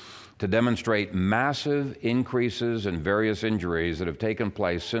 years to demonstrate massive increases in various injuries that have taken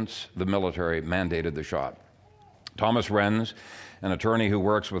place since the military mandated the shot. Thomas Renz, an attorney who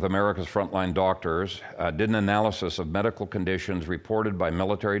works with America's Frontline Doctors, did an analysis of medical conditions reported by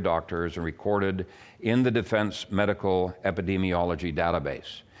military doctors and recorded in the Defense Medical Epidemiology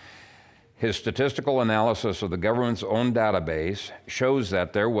database. His statistical analysis of the government's own database shows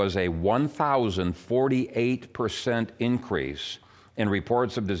that there was a 1,048% increase in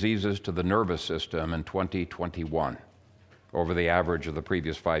reports of diseases to the nervous system in 2021 over the average of the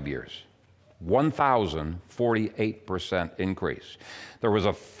previous 5 years. 1,048% increase. There was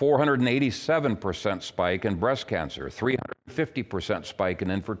a 487% spike in breast cancer, 350% spike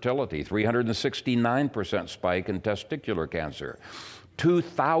in infertility, 369% spike in testicular cancer,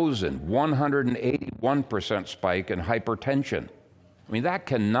 2,181% spike in hypertension. I mean, that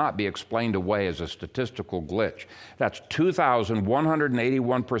cannot be explained away as a statistical glitch. That's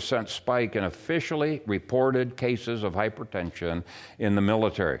 2,181% spike in officially reported cases of hypertension in the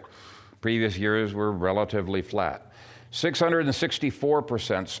military. Previous years were relatively flat.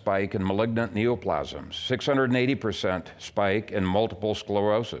 664% spike in malignant neoplasms, 680% spike in multiple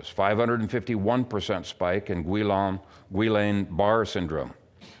sclerosis, 551% spike in Guillain-Barré syndrome,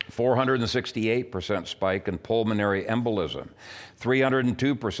 468% spike in pulmonary embolism,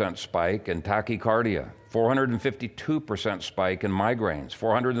 302% spike in tachycardia, 452% spike in migraines,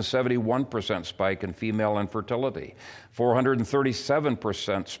 471% spike in female infertility,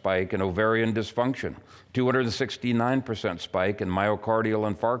 437% spike in ovarian dysfunction, 269% spike in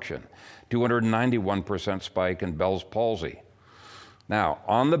myocardial infarction, 291% spike in Bell's palsy. Now,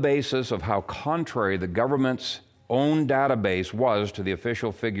 on the basis of how contrary the government's own database was to the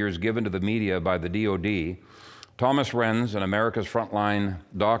official figures given to the media by the DoD, Thomas Renz and America's Frontline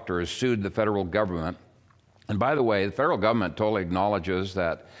Doctors sued the federal government. And by the way, the federal government totally acknowledges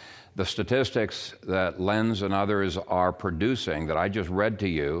that the statistics that Lenz and others are producing that I just read to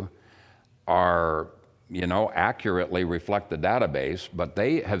you are, accurately reflect the database, but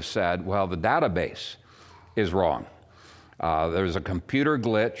they have said, well, the database is wrong. There's a computer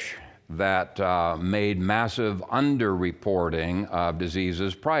glitch that made massive underreporting of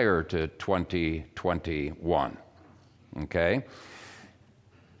diseases prior to 2021, okay?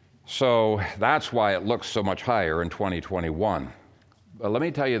 So that's why it looks so much higher in 2021. But let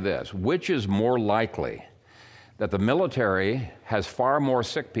me tell you this, which is more likely that the military has far more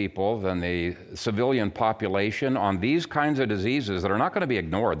sick people than the civilian population on these kinds of diseases that are not going to be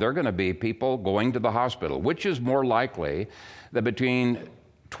ignored? They're going to be people going to the hospital. Which is more likely that between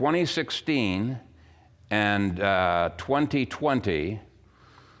 2016 and 2020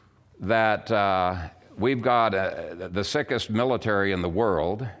 that we've got the sickest military in the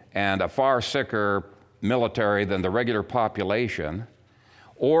world and a far sicker military than the regular population,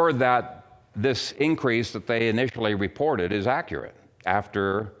 or that this increase that they initially reported is accurate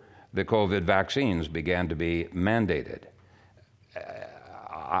after the COVID vaccines began to be mandated.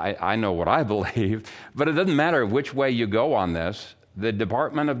 I know what I believe, but it doesn't matter which way you go on this. The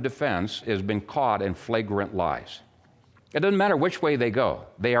Department of Defense has been caught in flagrant lies. It doesn't matter which way they go.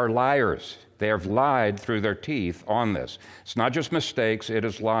 They are liars. They have lied through their teeth on this. It's not just mistakes, it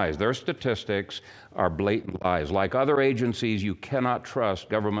is lies. Their statistics are blatant lies. Like other agencies, you cannot trust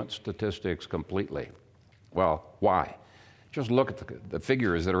government statistics completely. Well, why? Just look at the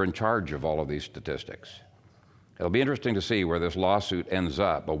figures that are in charge of all of these statistics. It'll be interesting to see where this lawsuit ends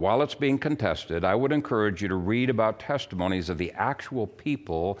up, but while it's being contested, I would encourage you to read about testimonies of the actual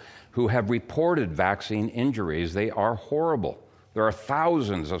people who have reported vaccine injuries. They are horrible. There are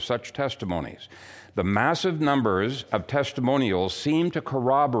thousands of such testimonies. The massive numbers of testimonials seem to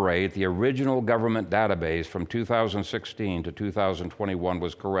corroborate the original government database from 2016 to 2021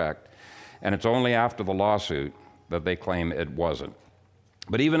 was correct, and it's only after the lawsuit that they claim it wasn't.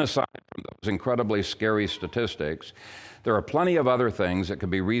 But even aside from those incredibly scary statistics, there are plenty of other things that can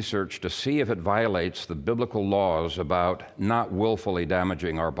be researched to see if it violates the biblical laws about not willfully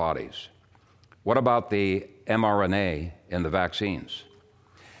damaging our bodies. What about the mRNA in the vaccines?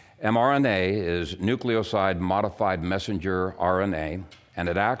 mRNA is nucleoside modified messenger RNA, and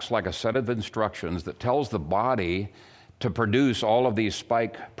it acts like a set of instructions that tells the body to produce all of these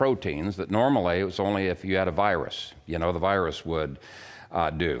spike proteins that normally it was only if you had a virus, the virus would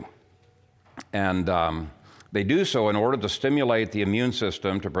do. And they do so in order to stimulate the immune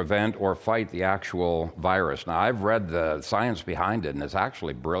system to prevent or fight the actual virus. Now, I've read the science behind it, and it's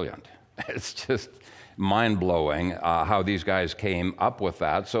actually brilliant. It's just mind-blowing how these guys came up with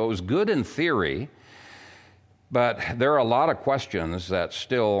that. So it was good in theory, but there are a lot of questions that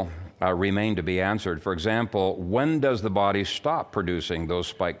still remain to be answered. For example, when does the body stop producing those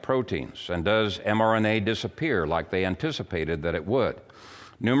spike proteins? And does mRNA disappear like they anticipated that it would?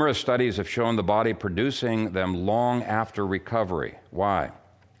 Numerous studies have shown the body producing them long after recovery. Why?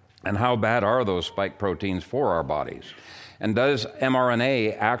 And how bad are those spike proteins for our bodies? And does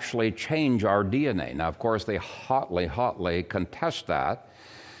mRNA actually change our DNA? Now, of course, they hotly contest that.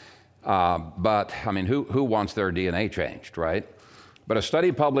 But, who wants their DNA changed, right? But a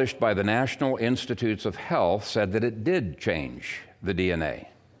study published by the National Institutes of Health said that it did change the DNA.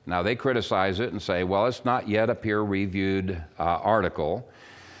 Now, they criticize it and say, well, it's not yet a peer-reviewed article.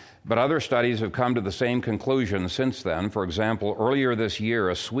 But other studies have come to the same conclusion since then. For example, earlier this year,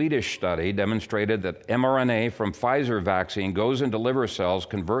 a Swedish study demonstrated that mRNA from Pfizer vaccine goes into liver cells,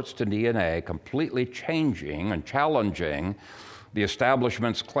 converts to DNA, completely changing and challenging the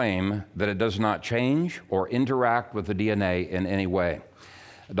establishment's claim that it does not change or interact with the DNA in any way.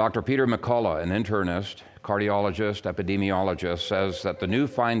 Dr. Peter McCullough, an internist, cardiologist, epidemiologist, says that the new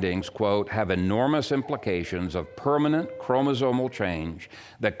findings, quote, have enormous implications of permanent chromosomal change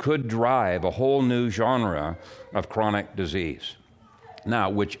that could drive a whole new genre of chronic disease. Now,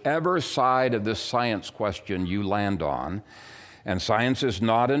 whichever side of this science question you land on, and science is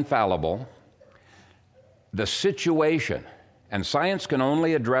not infallible, the situation, and science can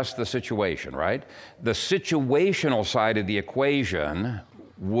only address the situation, right? The situational side of the equation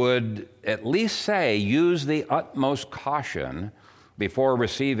would at least say use the utmost caution before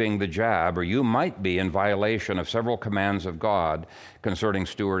receiving the jab, or you might be in violation of several commands of God concerning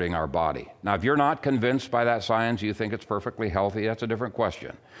stewarding our body. Now, if you're not convinced by that science, you think it's perfectly healthy, that's a different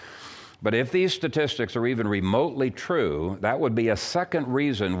question. But if these statistics are even remotely true, that would be a second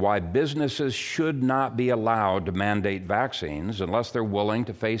reason why businesses should not be allowed to mandate vaccines unless they're willing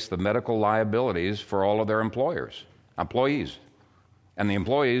to face the medical liabilities for all of their employees. And the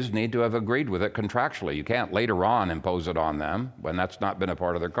employees need to have agreed with it contractually. You can't later on impose it on them when that's not been a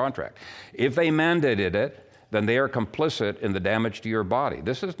part of their contract. If they mandated it, then they are complicit in the damage to your body.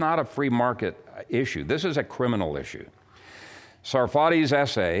 This is not a free market issue. This is a criminal issue. Sarfati's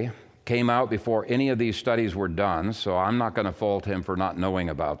essay came out before any of these studies were done, so I'm not going to fault him for not knowing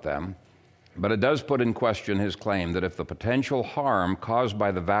about them. But it does put in question his claim that if the potential harm caused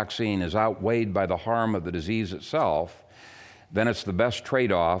by the vaccine is outweighed by the harm of the disease itself, then it's the best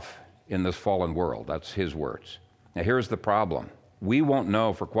trade-off in this fallen world. That's his words. Now, here's the problem. We won't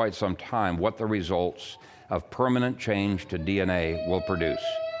know for quite some time what the results of permanent change to DNA will produce.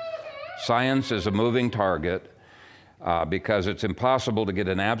 Science is a moving target because it's impossible to get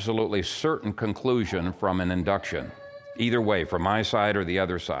an absolutely certain conclusion from an induction, either way, from my side or the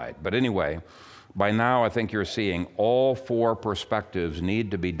other side. But anyway, by now I think you're seeing all four perspectives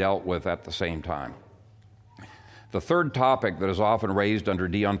need to be dealt with at the same time. The third topic that is often raised under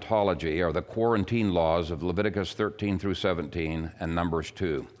deontology are the quarantine laws of Leviticus 13 through 17 and Numbers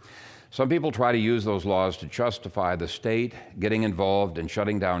 2. Some people try to use those laws to justify the state getting involved in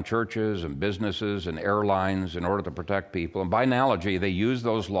shutting down churches and businesses and airlines in order to protect people. And by analogy, they use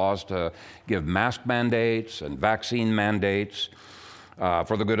those laws to give mask mandates and vaccine mandates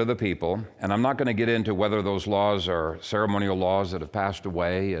for the good of the people. And I'm not going to get into whether those laws are ceremonial laws that have passed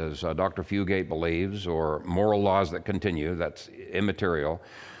away, as Dr. Fugate believes, or moral laws that continue. That's immaterial.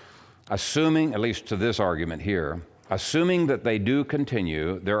 Assuming, at least to this argument here, assuming that they do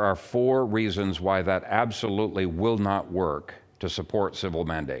continue, there are 4 reasons why that absolutely will not work to support civil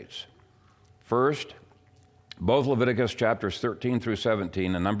mandates. First, both Leviticus chapters 13 through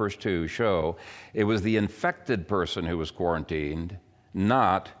 17 and Numbers 2 show it was the infected person who was quarantined,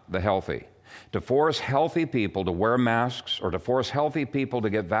 not the healthy. To force healthy people to wear masks or to force healthy people to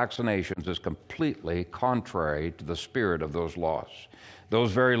get vaccinations is completely contrary to the spirit of those laws.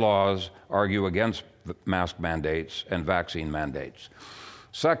 Those very laws argue against mask mandates and vaccine mandates.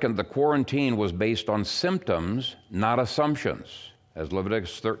 Second, the quarantine was based on symptoms, not assumptions, as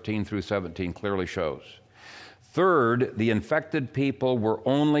Leviticus 13 through 17 clearly shows. Third, the infected people were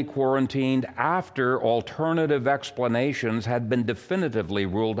only quarantined after alternative explanations had been definitively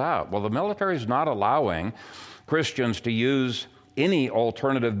ruled out. Well, the military is not allowing Christians to use any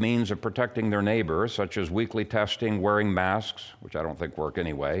alternative means of protecting their neighbors, such as weekly testing, wearing masks, which I don't think work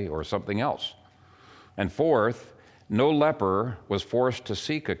anyway, or something else. And fourth, no leper was forced to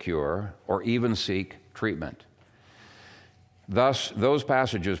seek a cure or even seek treatment. Thus, those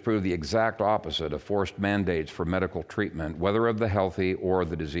passages prove the exact opposite of forced mandates for medical treatment, whether of the healthy or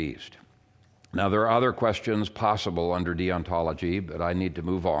the diseased. Now, there are other questions possible under deontology, but I need to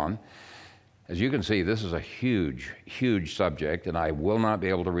move on. As you can see, this is a huge, huge subject, and I will not be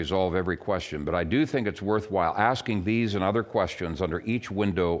able to resolve every question, but I do think it's worthwhile asking these and other questions under each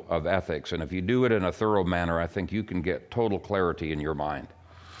window of ethics, and if you do it in a thorough manner, I think you can get total clarity in your mind.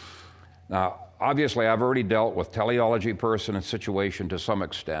 Now, obviously, I've already dealt with teleology, person, and situation to some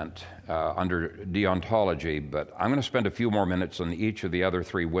extent under deontology, but I'm going to spend a few more minutes on each of the other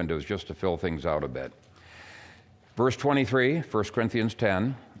 3 windows just to fill things out a bit. Verse 23, 1 Corinthians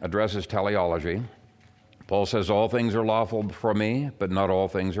 10, addresses teleology. Paul says, all things are lawful for me, but not all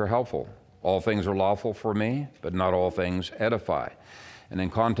things are helpful. All things are lawful for me, but not all things edify. And in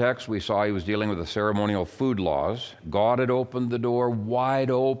context, we saw he was dealing with the ceremonial food laws. God had opened the door wide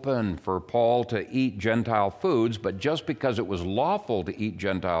open for Paul to eat Gentile foods, but just because it was lawful to eat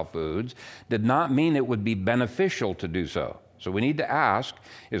Gentile foods did not mean it would be beneficial to do so. So we need to ask,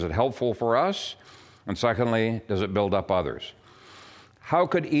 is it helpful for us? And secondly, does it build up others? How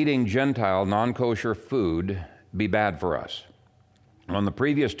could eating Gentile, non-kosher food be bad for us? On the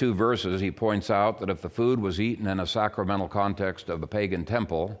previous 2 verses, he points out that if the food was eaten in a sacramental context of a pagan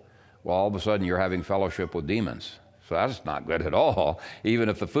temple, well, all of a sudden you're having fellowship with demons. So that's not good at all, even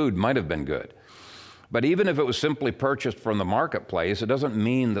if the food might have been good. But even if it was simply purchased from the marketplace, it doesn't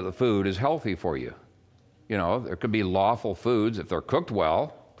mean that the food is healthy for you. You know, there could be lawful foods. If they're cooked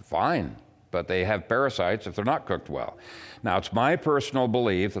well, fine. But they have parasites if they're not cooked well. Now, it's my personal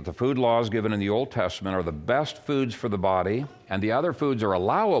belief that the food laws given in the Old Testament are the best foods for the body, and the other foods are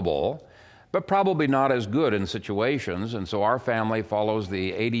allowable, but probably not as good in situations. And so our family follows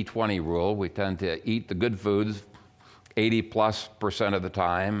the 80-20 rule. We tend to eat the good foods 80+% of the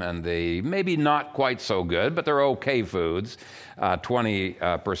time, and the maybe not quite so good, but they're okay foods,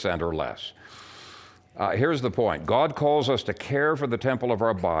 20% or less. Here's the point. God calls us to care for the temple of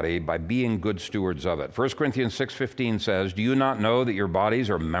our body by being good stewards of it. 1 Corinthians 6:15 says, do you not know that your bodies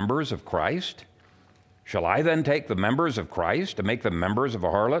are members of Christ? Shall I then take the members of Christ to make them members of a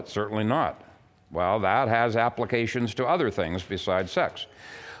harlot? Certainly not. Well, that has applications to other things besides sex.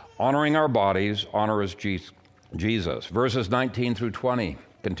 Honoring our bodies honors Jesus. Verses 19 through 20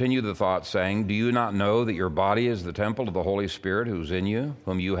 continue the thought saying, do you not know that your body is the temple of the Holy Spirit who's in you,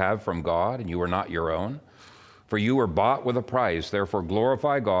 whom you have from God, and you are not your own? For you were bought with a price, therefore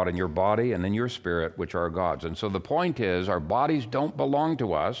glorify God in your body and in your spirit, which are God's. And so the point is, our bodies don't belong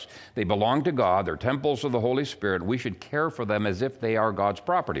to us. They belong to God. They're temples of the Holy Spirit. We should care for them as if they are God's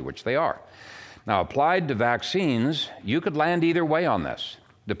property, which they are. Now, applied to vaccines, you could land either way on this,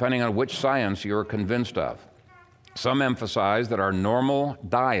 depending on which science you're convinced of. Some emphasize that our normal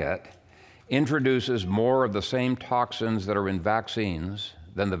diet introduces more of the same toxins that are in vaccines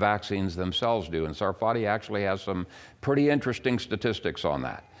than the vaccines themselves do. And Sarfati actually has some pretty interesting statistics on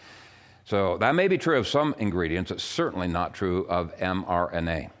that. So that may be true of some ingredients. It's certainly not true of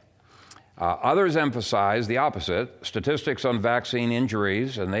mRNA. Others emphasize the opposite, statistics on vaccine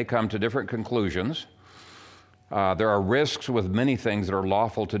injuries, and they come to different conclusions. There are risks with many things that are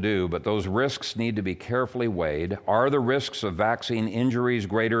lawful to do, but those risks need to be carefully weighed. Are the risks of vaccine injuries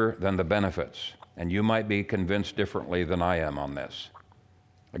greater than the benefits? And you might be convinced differently than I am on this.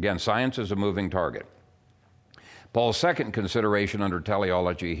 Again, science is a moving target. Paul's second consideration under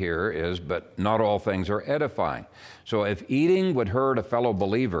teleology here is, but not all things are edifying. So if eating would hurt a fellow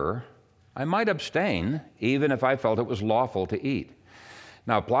believer, I might abstain, even if I felt it was lawful to eat.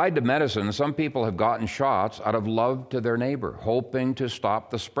 Now, applied to medicine, some people have gotten shots out of love to their neighbor, hoping to stop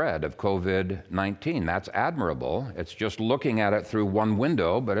the spread of COVID-19. That's admirable. It's just looking at it through one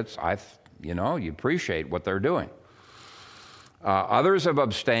window, but you appreciate what they're doing. Others have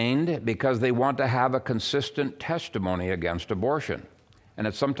abstained because they want to have a consistent testimony against abortion. And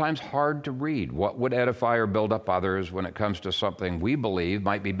it's sometimes hard to read what would edify or build up others when it comes to something we believe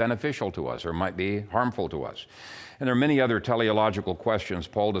might be beneficial to us or might be harmful to us. And there are many other teleological questions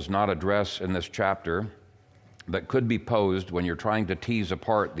Paul does not address in this chapter that could be posed when you're trying to tease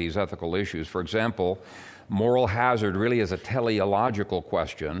apart these ethical issues. For example, moral hazard really is a teleological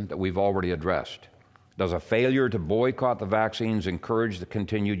question that we've already addressed. Does a failure to boycott the vaccines encourage the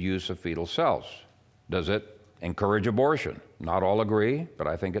continued use of fetal cells? Does it encourage abortion? Not all agree, but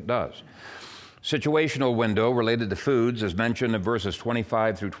I think it does. Situational window related to foods is mentioned in verses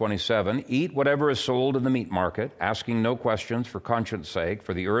 25 through 27. Eat whatever is sold in the meat market, asking no questions for conscience sake,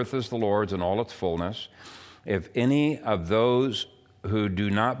 for the earth is the Lord's and all its fullness. If any of those who do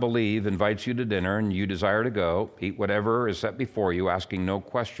not believe invites you to dinner and you desire to go, eat whatever is set before you, asking no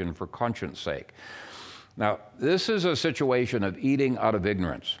question for conscience sake. Now, this is a situation of eating out of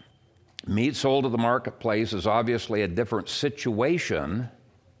ignorance. Meat sold at the marketplace is obviously a different situation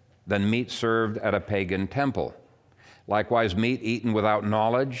than meat served at a pagan temple. Likewise, meat eaten without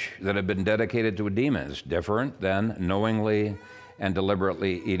knowledge that had been dedicated to a demon is different than knowingly and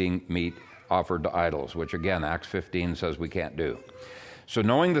deliberately eating meat offered to idols, which again, Acts 15 says we can't do. So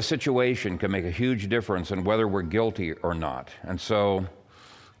knowing the situation can make a huge difference in whether we're guilty or not. And so,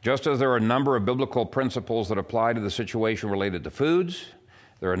 just as there are a number of biblical principles that apply to the situation related to foods,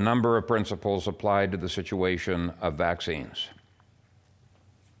 there are a number of principles applied to the situation of vaccines.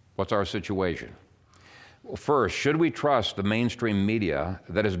 What's our situation? Well, first, should we trust the mainstream media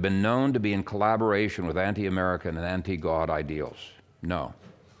that has been known to be in collaboration with anti-American and anti-God ideals? No.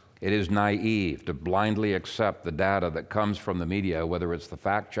 It is naive to blindly accept the data that comes from the media, whether it's the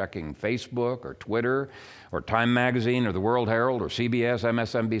fact-checking Facebook or Twitter or Time Magazine or the World Herald or CBS,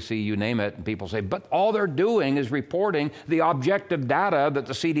 MSNBC, you name it, and people say, but all they're doing is reporting the objective data that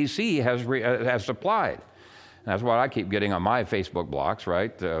the CDC has supplied. And that's what I keep getting on my Facebook blocks,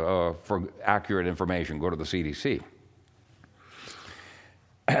 right? For accurate information, go to the CDC.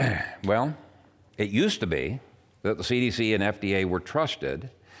 Well, it used to be that the CDC and FDA were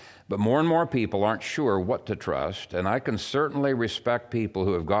trusted, but more and more people aren't sure what to trust, and I can certainly respect people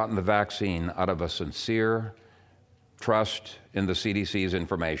who have gotten the vaccine out of a sincere trust in the CDC's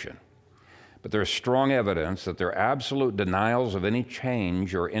information. But there's strong evidence that their absolute denials of any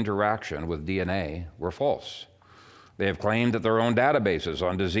change or interaction with DNA were false. They have claimed that their own databases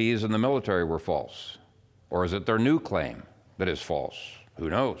on disease in the military were false. Or is it their new claim that is false? Who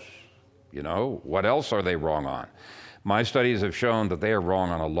knows? What else are they wrong on? My studies have shown that they are wrong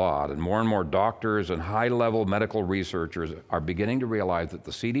on a lot, and more doctors and high-level medical researchers are beginning to realize that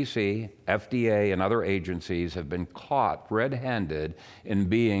the CDC, FDA, and other agencies have been caught red-handed in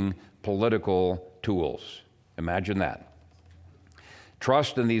being political tools. Imagine that.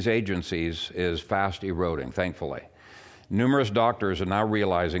 Trust in these agencies is fast eroding, thankfully. Numerous doctors are now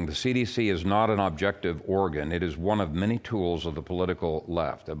realizing the CDC is not an objective organ. It is one of many tools of the political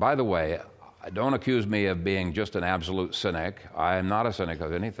left. And by the way, don't accuse me of being just an absolute cynic. I am not a cynic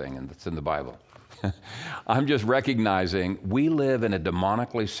of anything that's in the Bible. I'm just recognizing we live in a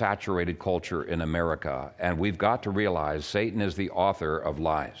demonically saturated culture in America, and we've got to realize Satan is the author of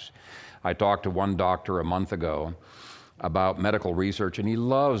lies. I talked to one doctor a month ago about medical research, and he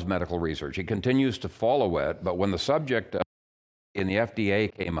loves medical research. He continues to follow it, but when the subject in the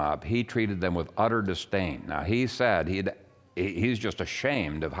FDA came up, he treated them with utter disdain. Now, he said he's just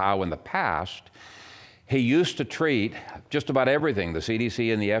ashamed of how in the past he used to treat just about everything the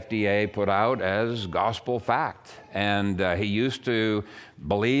CDC and the FDA put out as gospel fact. And he used to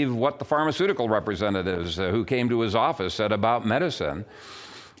believe what the pharmaceutical representatives who came to his office said about medicine.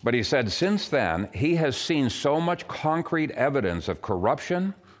 But he said since then, he has seen so much concrete evidence of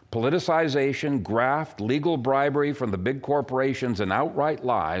corruption, politicization, graft, legal bribery from the big corporations, and outright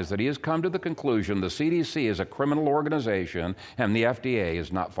lies that he has come to the conclusion the CDC is a criminal organization and the FDA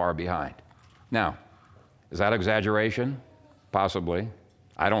is not far behind. Now, is that exaggeration? Possibly.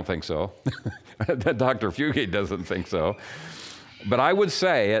 I don't think so. Dr. Fugate doesn't think so. But I would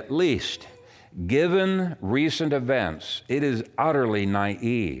say, at least, given recent events, it is utterly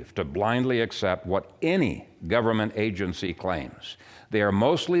naive to blindly accept what any government agency claims. They are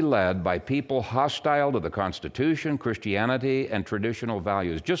mostly led by people hostile to the Constitution, Christianity, and traditional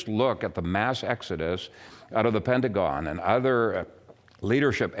values. Just look at the mass exodus out of the Pentagon and other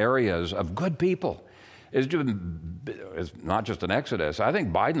leadership areas of good people. It's not just an exodus. I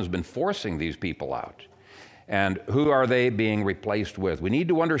think Biden's been forcing these people out. And who are they being replaced with? We need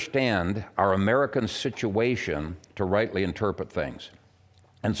to understand our American situation to rightly interpret things.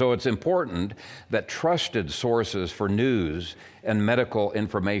 And so it's important that trusted sources for news and medical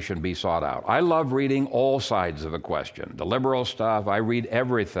information be sought out. I love reading all sides of a question. The liberal stuff, I read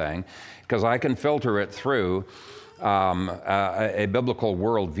everything because I can filter it through a biblical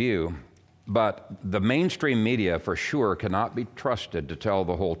worldview. But the mainstream media, for sure, cannot be trusted to tell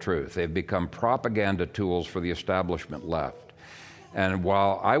the whole truth. They've become propaganda tools for the establishment left. And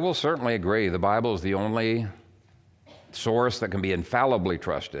while I will certainly agree the Bible is the only source that can be infallibly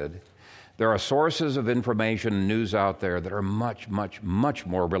trusted, there are sources of information and news out there that are much, much, much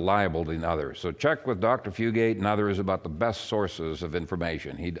more reliable than others. So check with Dr. Fugate and others about the best sources of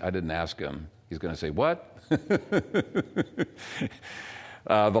information. I didn't ask him. He's going to say, what?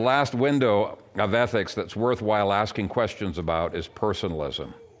 The last window of ethics that's worthwhile asking questions about is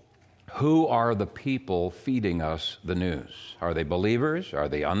personalism. Who are the people feeding us the news? Are they believers? Are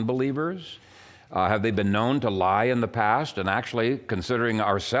they unbelievers? Have they been known to lie in the past? And actually, considering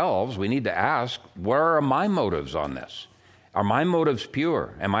ourselves, we need to ask, where are my motives on this? Are my motives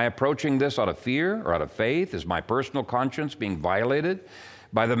pure? Am I approaching this out of fear or out of faith? Is my personal conscience being violated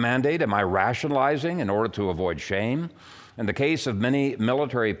by the mandate? Am I rationalizing in order to avoid shame? In the case of many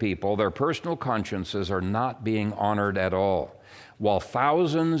military people, their personal consciences are not being honored at all. While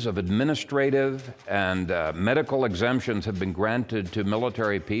thousands of administrative and medical exemptions have been granted to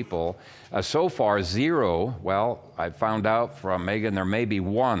military people, so far zero, well, I found out from Megan there may be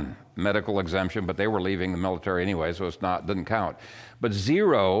one medical exemption, but they were leaving the military anyway, so didn't count. But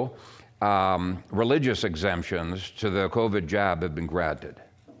zero religious exemptions to the COVID jab have been granted.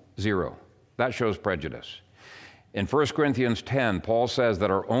 Zero. That shows prejudice. In 1 Corinthians 10, Paul says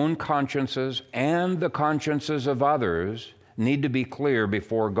that our own consciences and the consciences of others need to be clear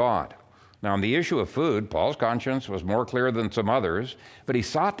before God. Now, on the issue of food, Paul's conscience was more clear than some others, but he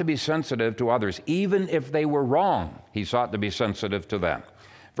sought to be sensitive to others. Even if they were wrong, he sought to be sensitive to them.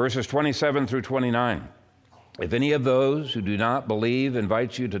 Verses 27 through 29. If any of those who do not believe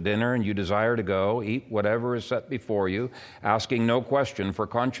invites you to dinner and you desire to go, eat whatever is set before you, asking no question for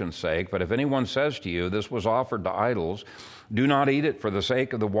conscience sake. But if anyone says to you, this was offered to idols, do not eat it for the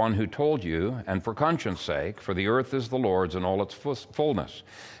sake of the one who told you, and for conscience sake, for the earth is the Lord's and all its fullness.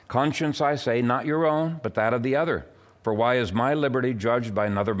 Conscience, I say, not your own, but that of the other. For why is my liberty judged by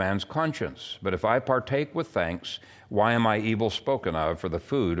another man's conscience? But if I partake with thanks, why am I evil spoken of for the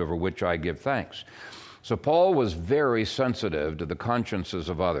food over which I give thanks? So Paul was very sensitive to the consciences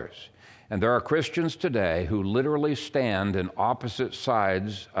of others. And there are Christians today who literally stand in opposite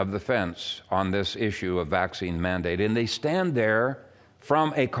sides of the fence on this issue of vaccine mandate. And they stand there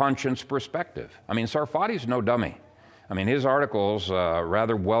from a conscience perspective. I mean, Sarfati's no dummy. I mean, his article's a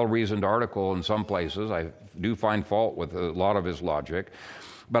rather well-reasoned article in some places. I do find fault with a lot of his logic.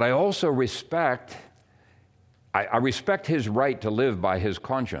 But I also respect his right to live by his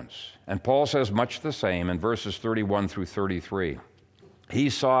conscience. And Paul says much the same in verses 31 through 33. He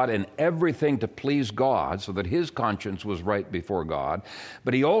sought in everything to please God so that his conscience was right before God,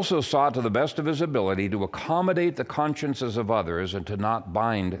 but he also sought to the best of his ability to accommodate the consciences of others and to not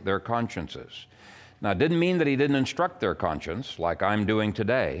bind their consciences. Now, it didn't mean that he didn't instruct their conscience like I'm doing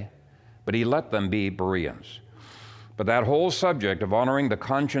today, but he let them be Bereans. But that whole subject of honoring the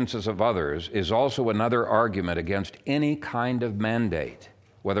consciences of others is also another argument against any kind of mandate,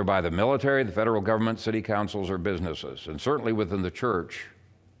 whether by the military, the federal government, city councils, or businesses. And certainly within the church,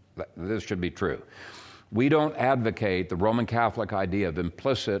 this should be true. We don't advocate the Roman Catholic idea of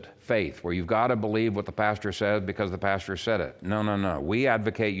implicit faith, where you've got to believe what the pastor said because the pastor said it. No. We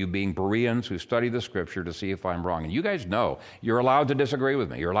advocate you being Bereans who study the Scripture to see if I'm wrong. And you guys know you're allowed to disagree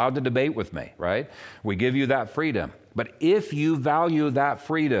with me. You're allowed to debate with me, right? We give you that freedom. But if you value that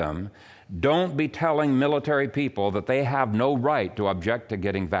freedom, don't be telling military people that they have no right to object to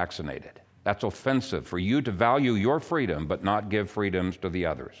getting vaccinated. That's offensive for you to value your freedom but not give freedoms to the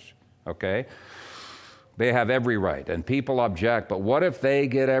others, okay? They have every right, and people object, but what if they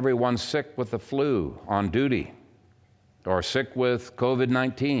get everyone sick with the flu on duty or sick with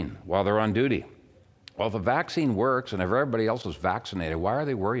COVID-19 while they're on duty? Well, if the vaccine works and if everybody else is vaccinated, why are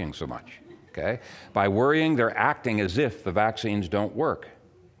they worrying so much? Okay? By worrying, they're acting as if the vaccines don't work.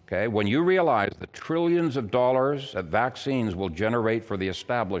 Okay? When you realize the trillions of dollars that vaccines will generate for the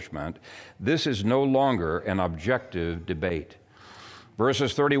establishment, this is no longer an objective debate.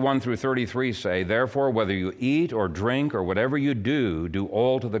 Verses 31 through 33 say, "Therefore, whether you eat or drink or whatever you do, do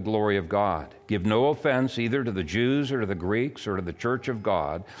all to the glory of God. Give no offense either to the Jews or to the Greeks or to the church of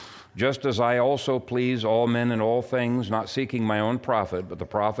God, just as I also please all men in all things, not seeking my own profit, but the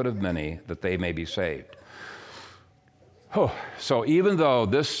profit of many, that they may be saved." So even though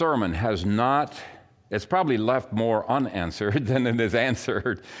this sermon it's probably left more unanswered than it is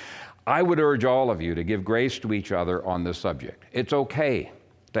answered, I would urge all of you to give grace to each other on this subject. It's okay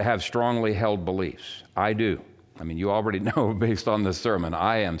to have strongly held beliefs. I do. I mean, you already know based on this sermon,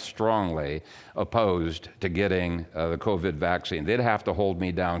 I am strongly opposed to getting the COVID vaccine. They'd have to hold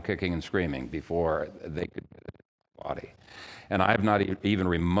me down kicking and screaming before they could get it in my body. And I have not even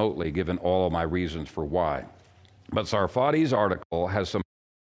remotely given all of my reasons for why. But Sarfati's article has some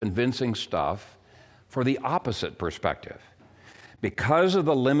convincing stuff for the opposite perspective. Because of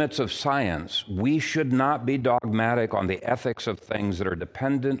the limits of science, we should not be dogmatic on the ethics of things that are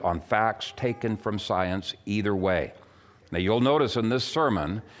dependent on facts taken from science either way. Now, you'll notice in this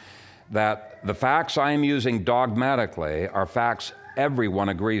sermon that the facts I am using dogmatically are facts everyone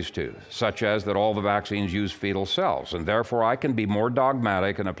agrees to, such as that all the vaccines use fetal cells, and therefore I can be more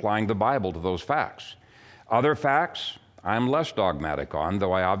dogmatic in applying the Bible to those facts. Other facts I'm less dogmatic on,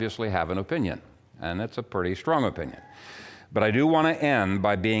 though I obviously have an opinion, and it's a pretty strong opinion. But I do want to end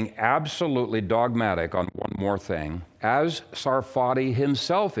by being absolutely dogmatic on one more thing, as Sarfati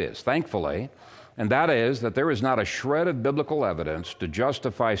himself is, thankfully, and that is that there is not a shred of biblical evidence to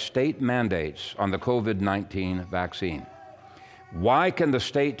justify state mandates on the COVID-19 vaccine. Why can the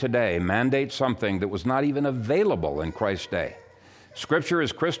state today mandate something that was not even available in Christ's day? Scripture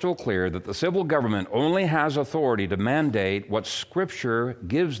is crystal clear that the civil government only has authority to mandate what Scripture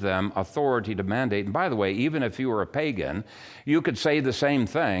gives them authority to mandate. And by the way, even if you were a pagan, you could say the same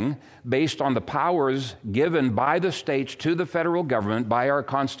thing based on the powers given by the states to the federal government by our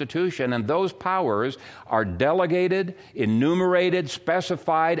Constitution. And those powers are delegated, enumerated,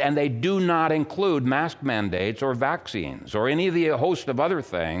 specified, and they do not include mask mandates or vaccines or any of the host of other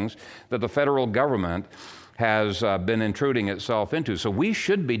things that the federal government has been intruding itself into. So we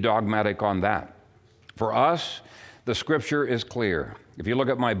should be dogmatic on that. For us, the Scripture is clear. If you look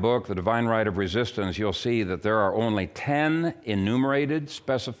at my book, The Divine Right of Resistance, you'll see that there are only 10 enumerated,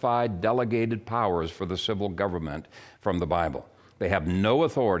 specified, delegated powers for the civil government from the Bible. They have no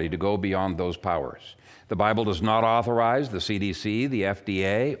authority to go beyond those powers. The Bible does not authorize the CDC, the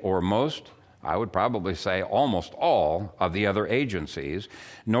FDA, or I would probably say almost all of the other agencies,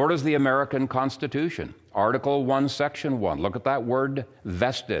 nor does the American Constitution. Article 1, Section 1, look at that word,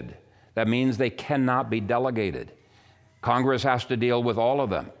 vested. That means they cannot be delegated. Congress has to deal with all of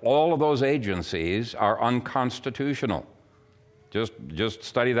them. All of those agencies are unconstitutional. Just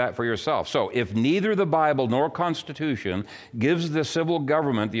study that for yourself. So if neither the Bible nor Constitution gives the civil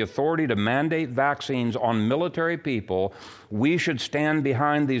government the authority to mandate vaccines on military people, we should stand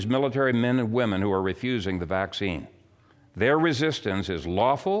behind these military men and women who are refusing the vaccine. Their resistance is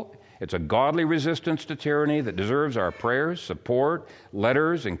lawful. It's a godly resistance to tyranny that deserves our prayers, support,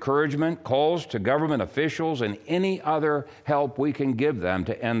 letters, encouragement, calls to government officials, and any other help we can give them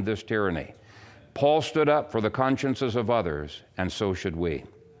to end this tyranny. Paul stood up for the consciences of others, and so should we.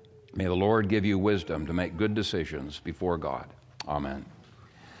 May the Lord give you wisdom to make good decisions before God. Amen.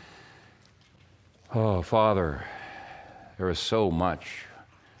 Oh, Father, there is so much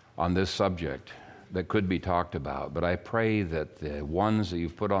on this subject that could be talked about, but I pray that the ones that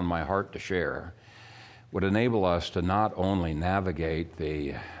you've put on my heart to share would enable us to not only navigate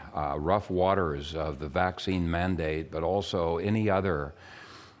the rough waters of the vaccine mandate, but also any other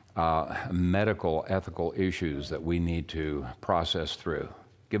medical, ethical issues that we need to process through.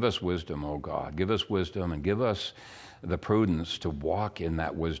 Give us wisdom, O God. Give us wisdom and give us the prudence to walk in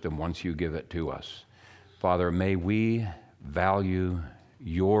that wisdom once you give it to us. Father, may we value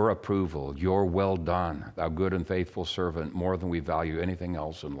your approval, your well done, thou good and faithful servant, more than we value anything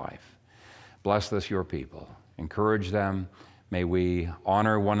else in life. Bless this, your people. Encourage them. May we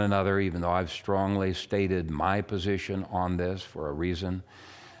honor one another, even though I've strongly stated my position on this for a reason.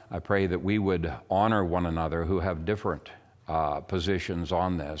 I pray that we would honor one another who have different positions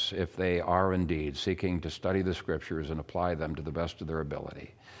on this, if they are indeed seeking to study the Scriptures and apply them to the best of their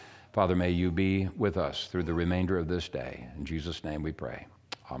ability. Father, may you be with us through the remainder of this day. In Jesus' name we pray.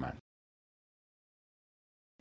 Amen.